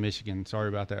say he's in Michigan. Sorry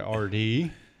about that, R.D.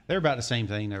 They're about the same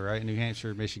thing, though, right? New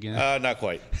Hampshire, Michigan. Not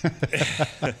quite.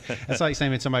 That's like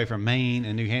saying somebody from Maine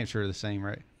and New Hampshire are the same,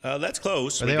 right? That's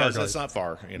close because that's not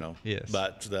far, Yes.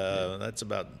 But that's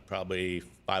about probably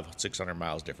 500-600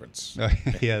 miles difference.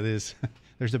 Yeah, it is.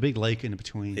 There's a big lake in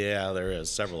between. Yeah, there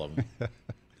is several of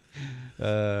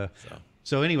them.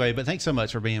 So anyway, but thanks so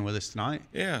much for being with us tonight.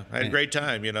 Yeah, I had a great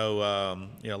time. A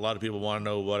lot of people want to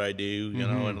know what I do.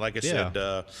 And like I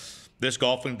said, this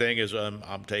golfing thing is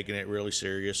I'm taking it really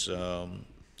serious.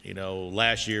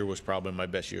 Last year was probably my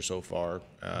best year so far.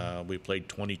 We played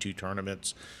 22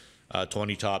 tournaments,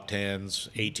 20 top 10s,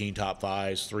 18 top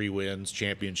 5s, 3 wins,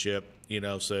 championship.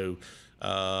 So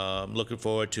I'm looking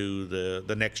forward to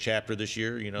the next chapter this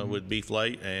year. With Beef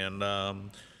Light, and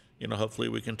hopefully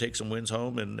we can take some wins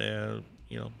home and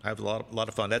have a lot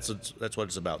of fun. That's what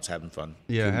it's about. It's having fun.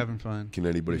 Yeah, having fun. Can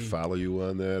anybody follow you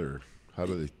on that, or how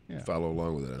do they follow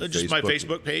along with that? Just my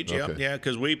Facebook page. Okay. Yeah,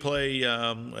 because we play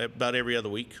about every other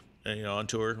week. On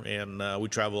tour, and we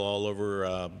travel all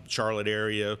over Charlotte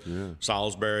area,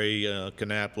 Salisbury,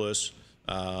 Kannapolis.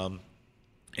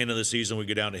 End of the season, we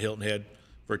go down to Hilton Head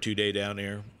for a 2-day down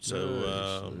there.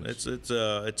 So nice. It's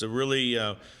a really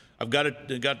I've got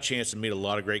a chance to meet a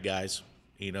lot of great guys.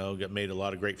 Made a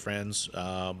lot of great friends,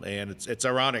 and it's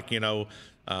ironic. A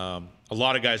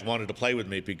lot of guys wanted to play with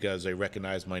me because they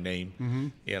recognized my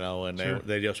name. And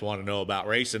they just want to know about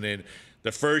racing. And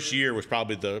the first year was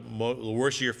probably the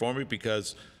worst year for me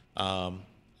because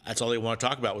that's all they want to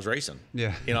talk about was racing.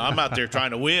 Yeah. I'm out there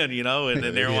trying to win, and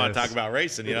then they don't want to talk about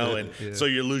racing, and so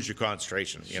you lose your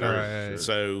concentration, Right.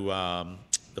 So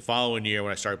the following year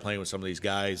when I started playing with some of these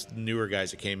guys, newer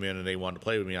guys that came in and they wanted to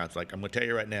play with me, I was like, I'm going to tell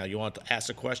you right now, you want to ask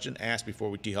a question, ask before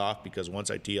we tee off, because once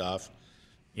I tee off,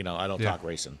 I don't talk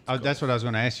racing. That's what I was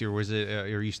going to ask you. Was it?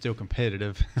 Are you still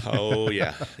competitive? Oh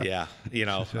yeah.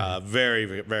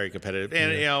 Very, very competitive,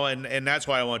 and and that's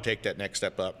why I want to take that next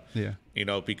step up. Yeah.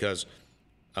 Because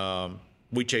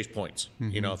we chase points.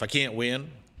 If I can't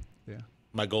win,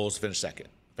 my goal is to finish second.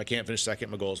 If I can't finish second,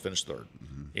 my goal is to finish third.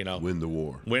 Win the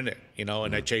war. Win it.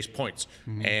 And I chase points.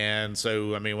 And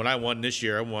so when I won this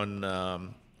year, I won.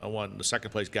 The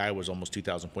second place guy was almost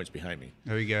 2,000 points behind me.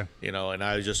 There you go. And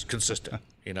I was just consistent.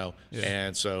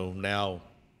 And so now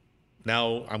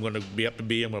I'm going to be up to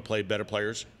B. I'm going to play better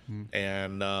players,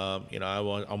 and I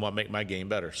want to make my game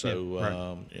better.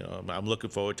 So I'm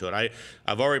looking forward to it.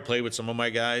 I've already played with some of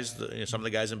my guys, some of the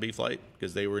guys in B Flight,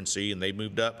 because they were in C and they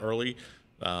moved up early.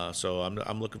 So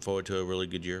I'm looking forward to a really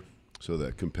good year. So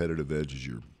that competitive edge is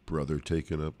your brother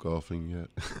taken up golfing yet?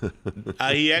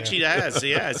 He actually has.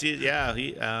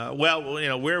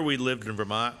 Well, where we lived in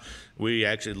Vermont, we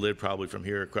actually lived probably from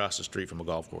here across the street from a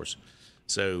golf course.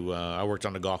 So I worked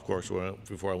on the golf course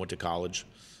before I went to college.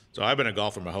 So I've been a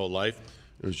golfer my whole life.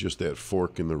 It was just that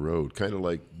fork in the road, kind of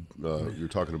like you're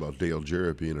talking about Dale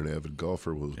Jarrett being an avid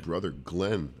golfer. Well, his brother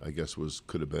Glenn, I guess,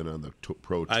 could have been on the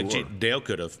pro tour. Actually, Dale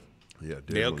could have. Yeah,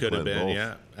 Dale could have been. both.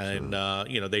 Yeah, and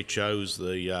they chose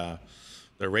the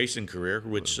racing career,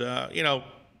 which back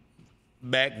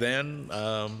then.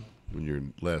 When your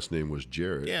last name was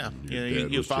Jarrett. Yeah, and your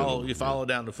dad you was follow Gentleman, follow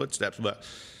down the footsteps, but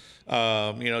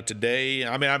today,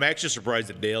 I mean, I'm actually surprised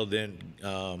that Dale didn't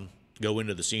go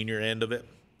into the senior end of it.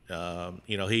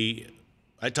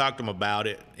 I talked to him about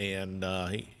it, and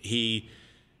he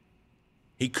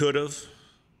could have.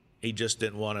 He just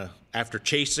didn't want to. After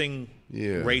chasing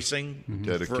racing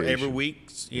for Dedication. every week,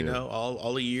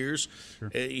 all the years,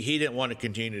 he didn't want to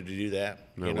continue to do that.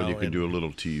 When you can do a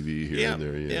little TV here and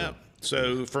there. Yeah.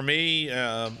 So for me,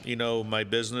 my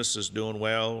business is doing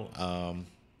well.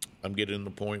 I'm getting to the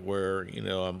point where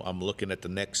I'm looking at the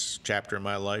next chapter in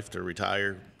my life to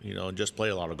retire, and just play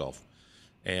a lot of golf.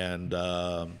 And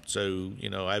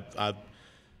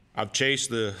I've chased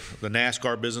the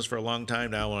NASCAR business for a long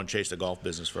time. Now I want to chase the golf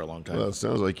business for a long time. Well, it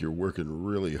sounds like you're working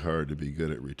really hard to be good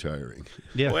at retiring.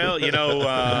 Yeah. Well,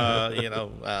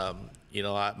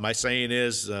 my saying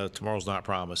is tomorrow's not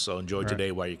promised, so enjoy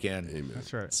today while you can. Amen.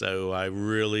 That's right. So I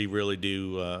really, really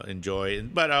do enjoy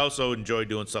it, but I also enjoy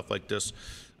doing stuff like this.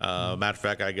 Matter of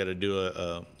fact, I got to do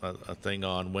a thing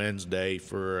on Wednesday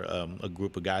for a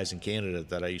group of guys in Canada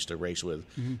that I used to race with.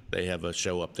 They have a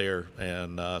show up there,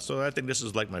 and so I think this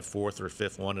is like my 4th or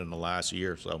 5th one in the last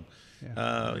year. So,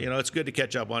 it's good to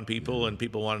catch up on people, and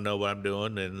people want to know what I'm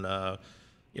doing. And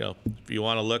if you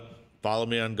want to follow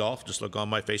me on golf, just look on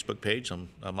my Facebook page. I'm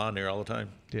on there all the time.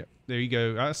 Yeah, there you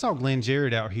go. I saw Glenn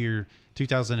Jarrett out here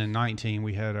 2019.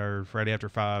 We had our Friday After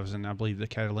Fives, and I believe the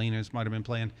Catalinas might have been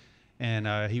playing.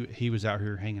 And he was out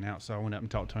here hanging out, so I went up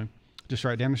and talked to him, just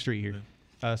right down the street here.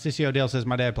 Sissy Odell says,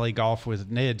 my dad played golf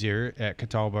with Ned Jarrett at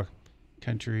Catawba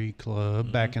Country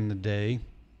Club back in the day.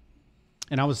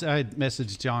 And I had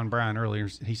messaged John Bryan earlier.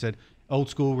 He said, old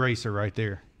school racer right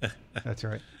there. That's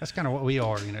right. That's kind of what we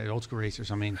are, old school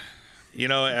racers. I mean,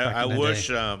 I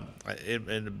wish,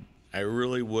 and I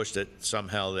really wish that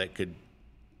somehow that could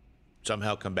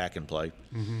somehow come back and play.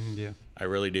 Yeah. I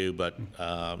really do, but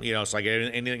it's like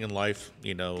anything in life.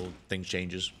 Things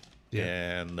changes,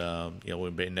 and we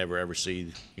may never ever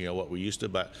see what we used to.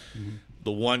 But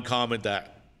the one comment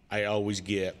that I always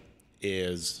get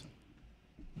is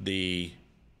the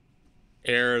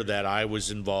era that I was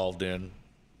involved in,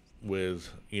 with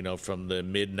from the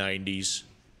mid '90s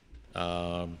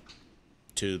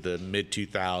to the mid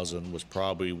 2000s was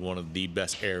probably one of the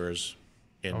best eras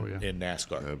in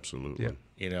NASCAR. Absolutely.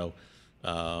 Yeah.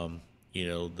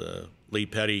 The Lee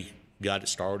Petty got it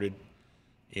started,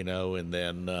 and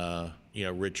then,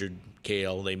 Richard,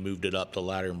 Cale, they moved it up to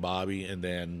Ladder and Bobby, and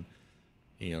then,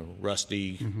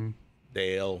 Rusty,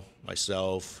 Dale,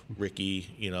 myself, Ricky,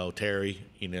 Terry,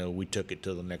 we took it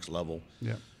to the next level.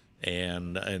 Yeah.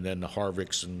 And then the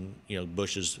Harvicks and,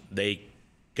 Bushes, they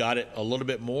got it a little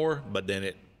bit more, but then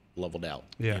it leveled out.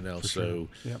 Yeah. So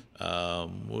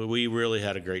we really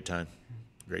had a great time.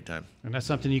 Great time. And that's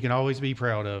something you can always be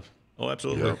proud of. Oh,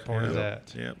 absolutely. You're part of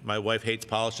that. Yeah, my wife hates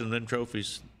polishing them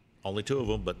trophies. Only 2 of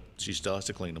them, but she still has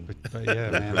to clean them. But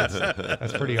yeah, man,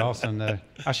 that's pretty awesome. Though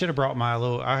I should have brought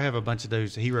I have a bunch of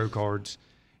those hero cards,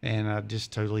 and I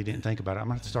just totally didn't think about it. I'm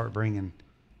gonna have to start bringing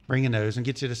those and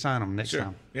get you to sign them next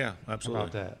time. Yeah, absolutely. How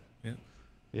about that? Yeah.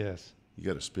 Yes. You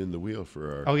got to spin the wheel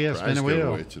for our prize spin the wheel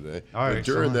giveaway today. All right, but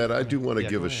during that, I do want to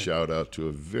give go a ahead. shout out to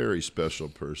a very special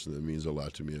person that means a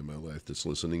lot to me in my life that's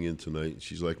listening in tonight.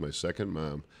 She's like my second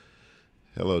mom.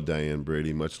 Hello, Diane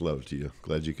Brady. Much love to you.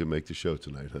 Glad you could make the show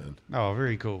tonight, hon. Oh,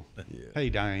 very cool. Yeah. Hey,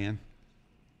 Diane.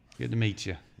 Good to meet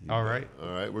you. All right. All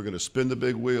right, we're going to spin the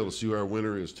big wheel to see who our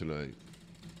winner is tonight.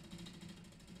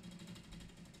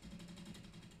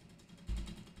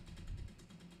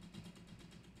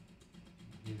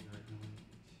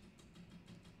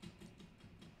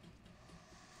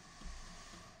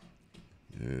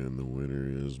 And the winner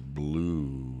is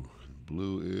blue.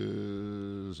 Blue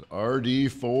is R.D.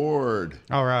 Ford.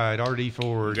 All right, R.D.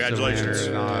 Ford. Congratulations.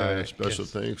 Special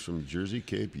thanks from Jersey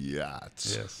Cape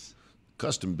Yachts. Yes.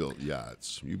 Custom built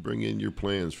yachts. You bring in your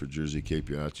plans for Jersey Cape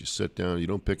Yachts. You sit down. You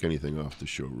don't pick anything off the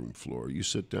showroom floor. You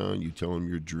sit down. You tell them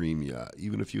your dream yacht.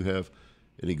 Even if you have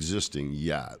an existing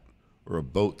yacht or a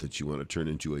boat that you want to turn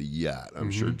into a yacht.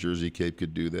 I'm sure Jersey Cape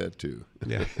could do that too.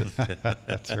 Yeah,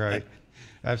 that's right.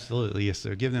 Absolutely. Yes,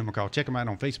 sir. Give them a call. Check them out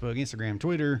on Facebook, Instagram,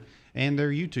 Twitter, and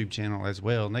their YouTube channel as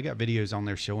well. And they got videos on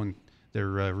there showing their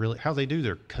really how they do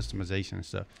their customization and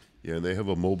stuff. Yeah, and they have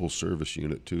a mobile service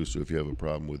unit too. So if you have a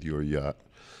problem with your yacht,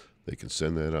 they can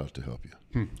send that out to help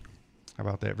you. How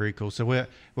about that? Very cool. So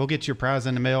we'll get your prize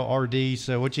in the mail, RD.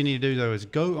 So what you need to do, though, is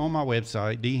go on my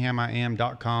website,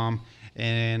 DHammiam.com,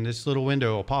 and this little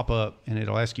window will pop up, and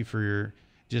it'll ask you for your,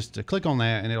 just click on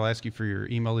that, and it'll ask you for your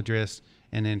email address,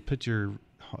 and then put your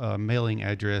mailing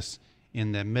address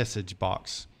in the message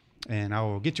box, and I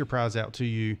will get your prize out to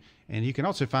you. And you can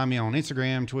also find me on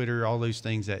Instagram, Twitter, all those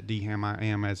things at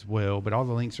DHammiam as well, but all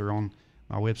the links are on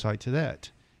my website to that.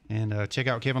 And check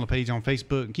out Kevin Lepage on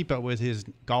Facebook and keep up with his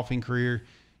golfing career.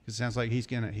 It sounds like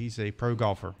he's a pro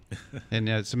golfer,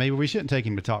 and so maybe we shouldn't take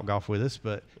him to Top Golf with us,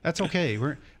 but that's okay.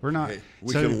 We're not. Hey,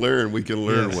 we can learn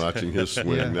yes. Watching his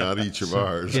swing, not each of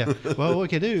ours. Yeah. Well, what we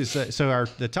could do is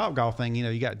the Top Golf thing.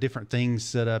 You got different things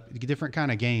set up, different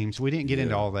kind of games. We didn't get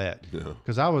into all that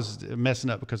because I was messing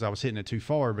up because I was hitting it too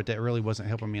far, but that really wasn't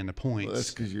helping me in the points. Well,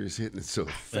 that's because you're just hitting it so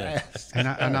fast. And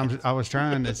I was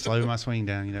trying to slow my swing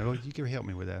down. You can help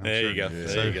me with that. I'm there sure. you go. Yeah.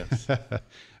 There you go.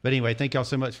 But anyway, thank y'all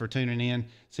so much for tuning in.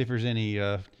 See if there's any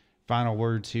final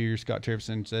words here. Scott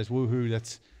Trevisan says, woohoo.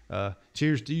 That's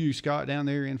cheers to you, Scott, down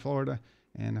there in Florida.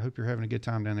 And I hope you're having a good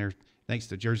time down there. Thanks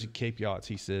to Jersey Cape Yachts,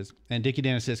 he says. And Dickie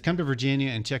Dennis says, come to Virginia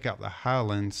and check out the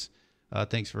Highlands.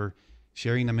 Thanks for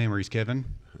sharing the memories, Kevin.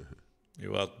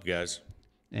 You're welcome, guys.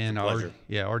 And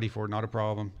RD Ford, not a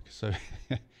problem. So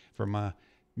for my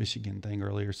Michigan thing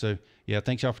earlier. So, yeah,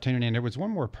 thanks y'all for tuning in. There was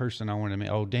one more person I wanted to meet.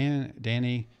 Oh,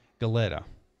 Danny Galetta.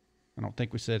 I don't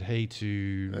think we said hey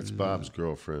to. That's Bob's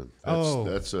girlfriend.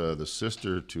 That's the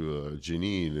sister to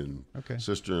Janine and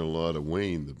sister-in-law to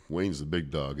Wayne. Wayne's the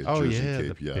big dog at Jersey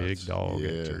Cape Yachts. Big dog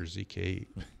at Jersey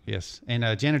Cape. Yes, and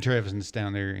Janet Trevisan's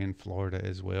down there in Florida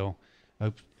as well.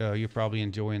 Hope you're probably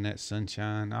enjoying that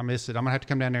sunshine. I miss it. I'm gonna have to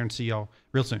come down there and see y'all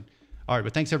real soon. All right,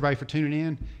 but thanks everybody for tuning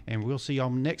in, and we'll see y'all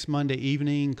next Monday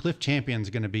evening. Cliff Champion's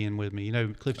going to be in with me. You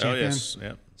know Cliff Champion? Oh, yes,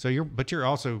 yeah. So you're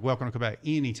also welcome to come back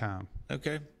anytime.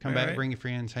 Okay. Come back, bring your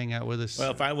friends, hang out with us.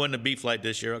 Well, if I win a beef flight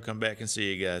this year, I'll come back and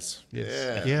see you guys.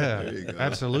 Yes. Yeah,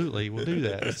 absolutely. We'll do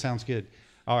that. That sounds good.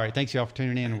 All right, thanks y'all for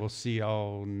tuning in, and we'll see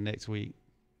y'all next week.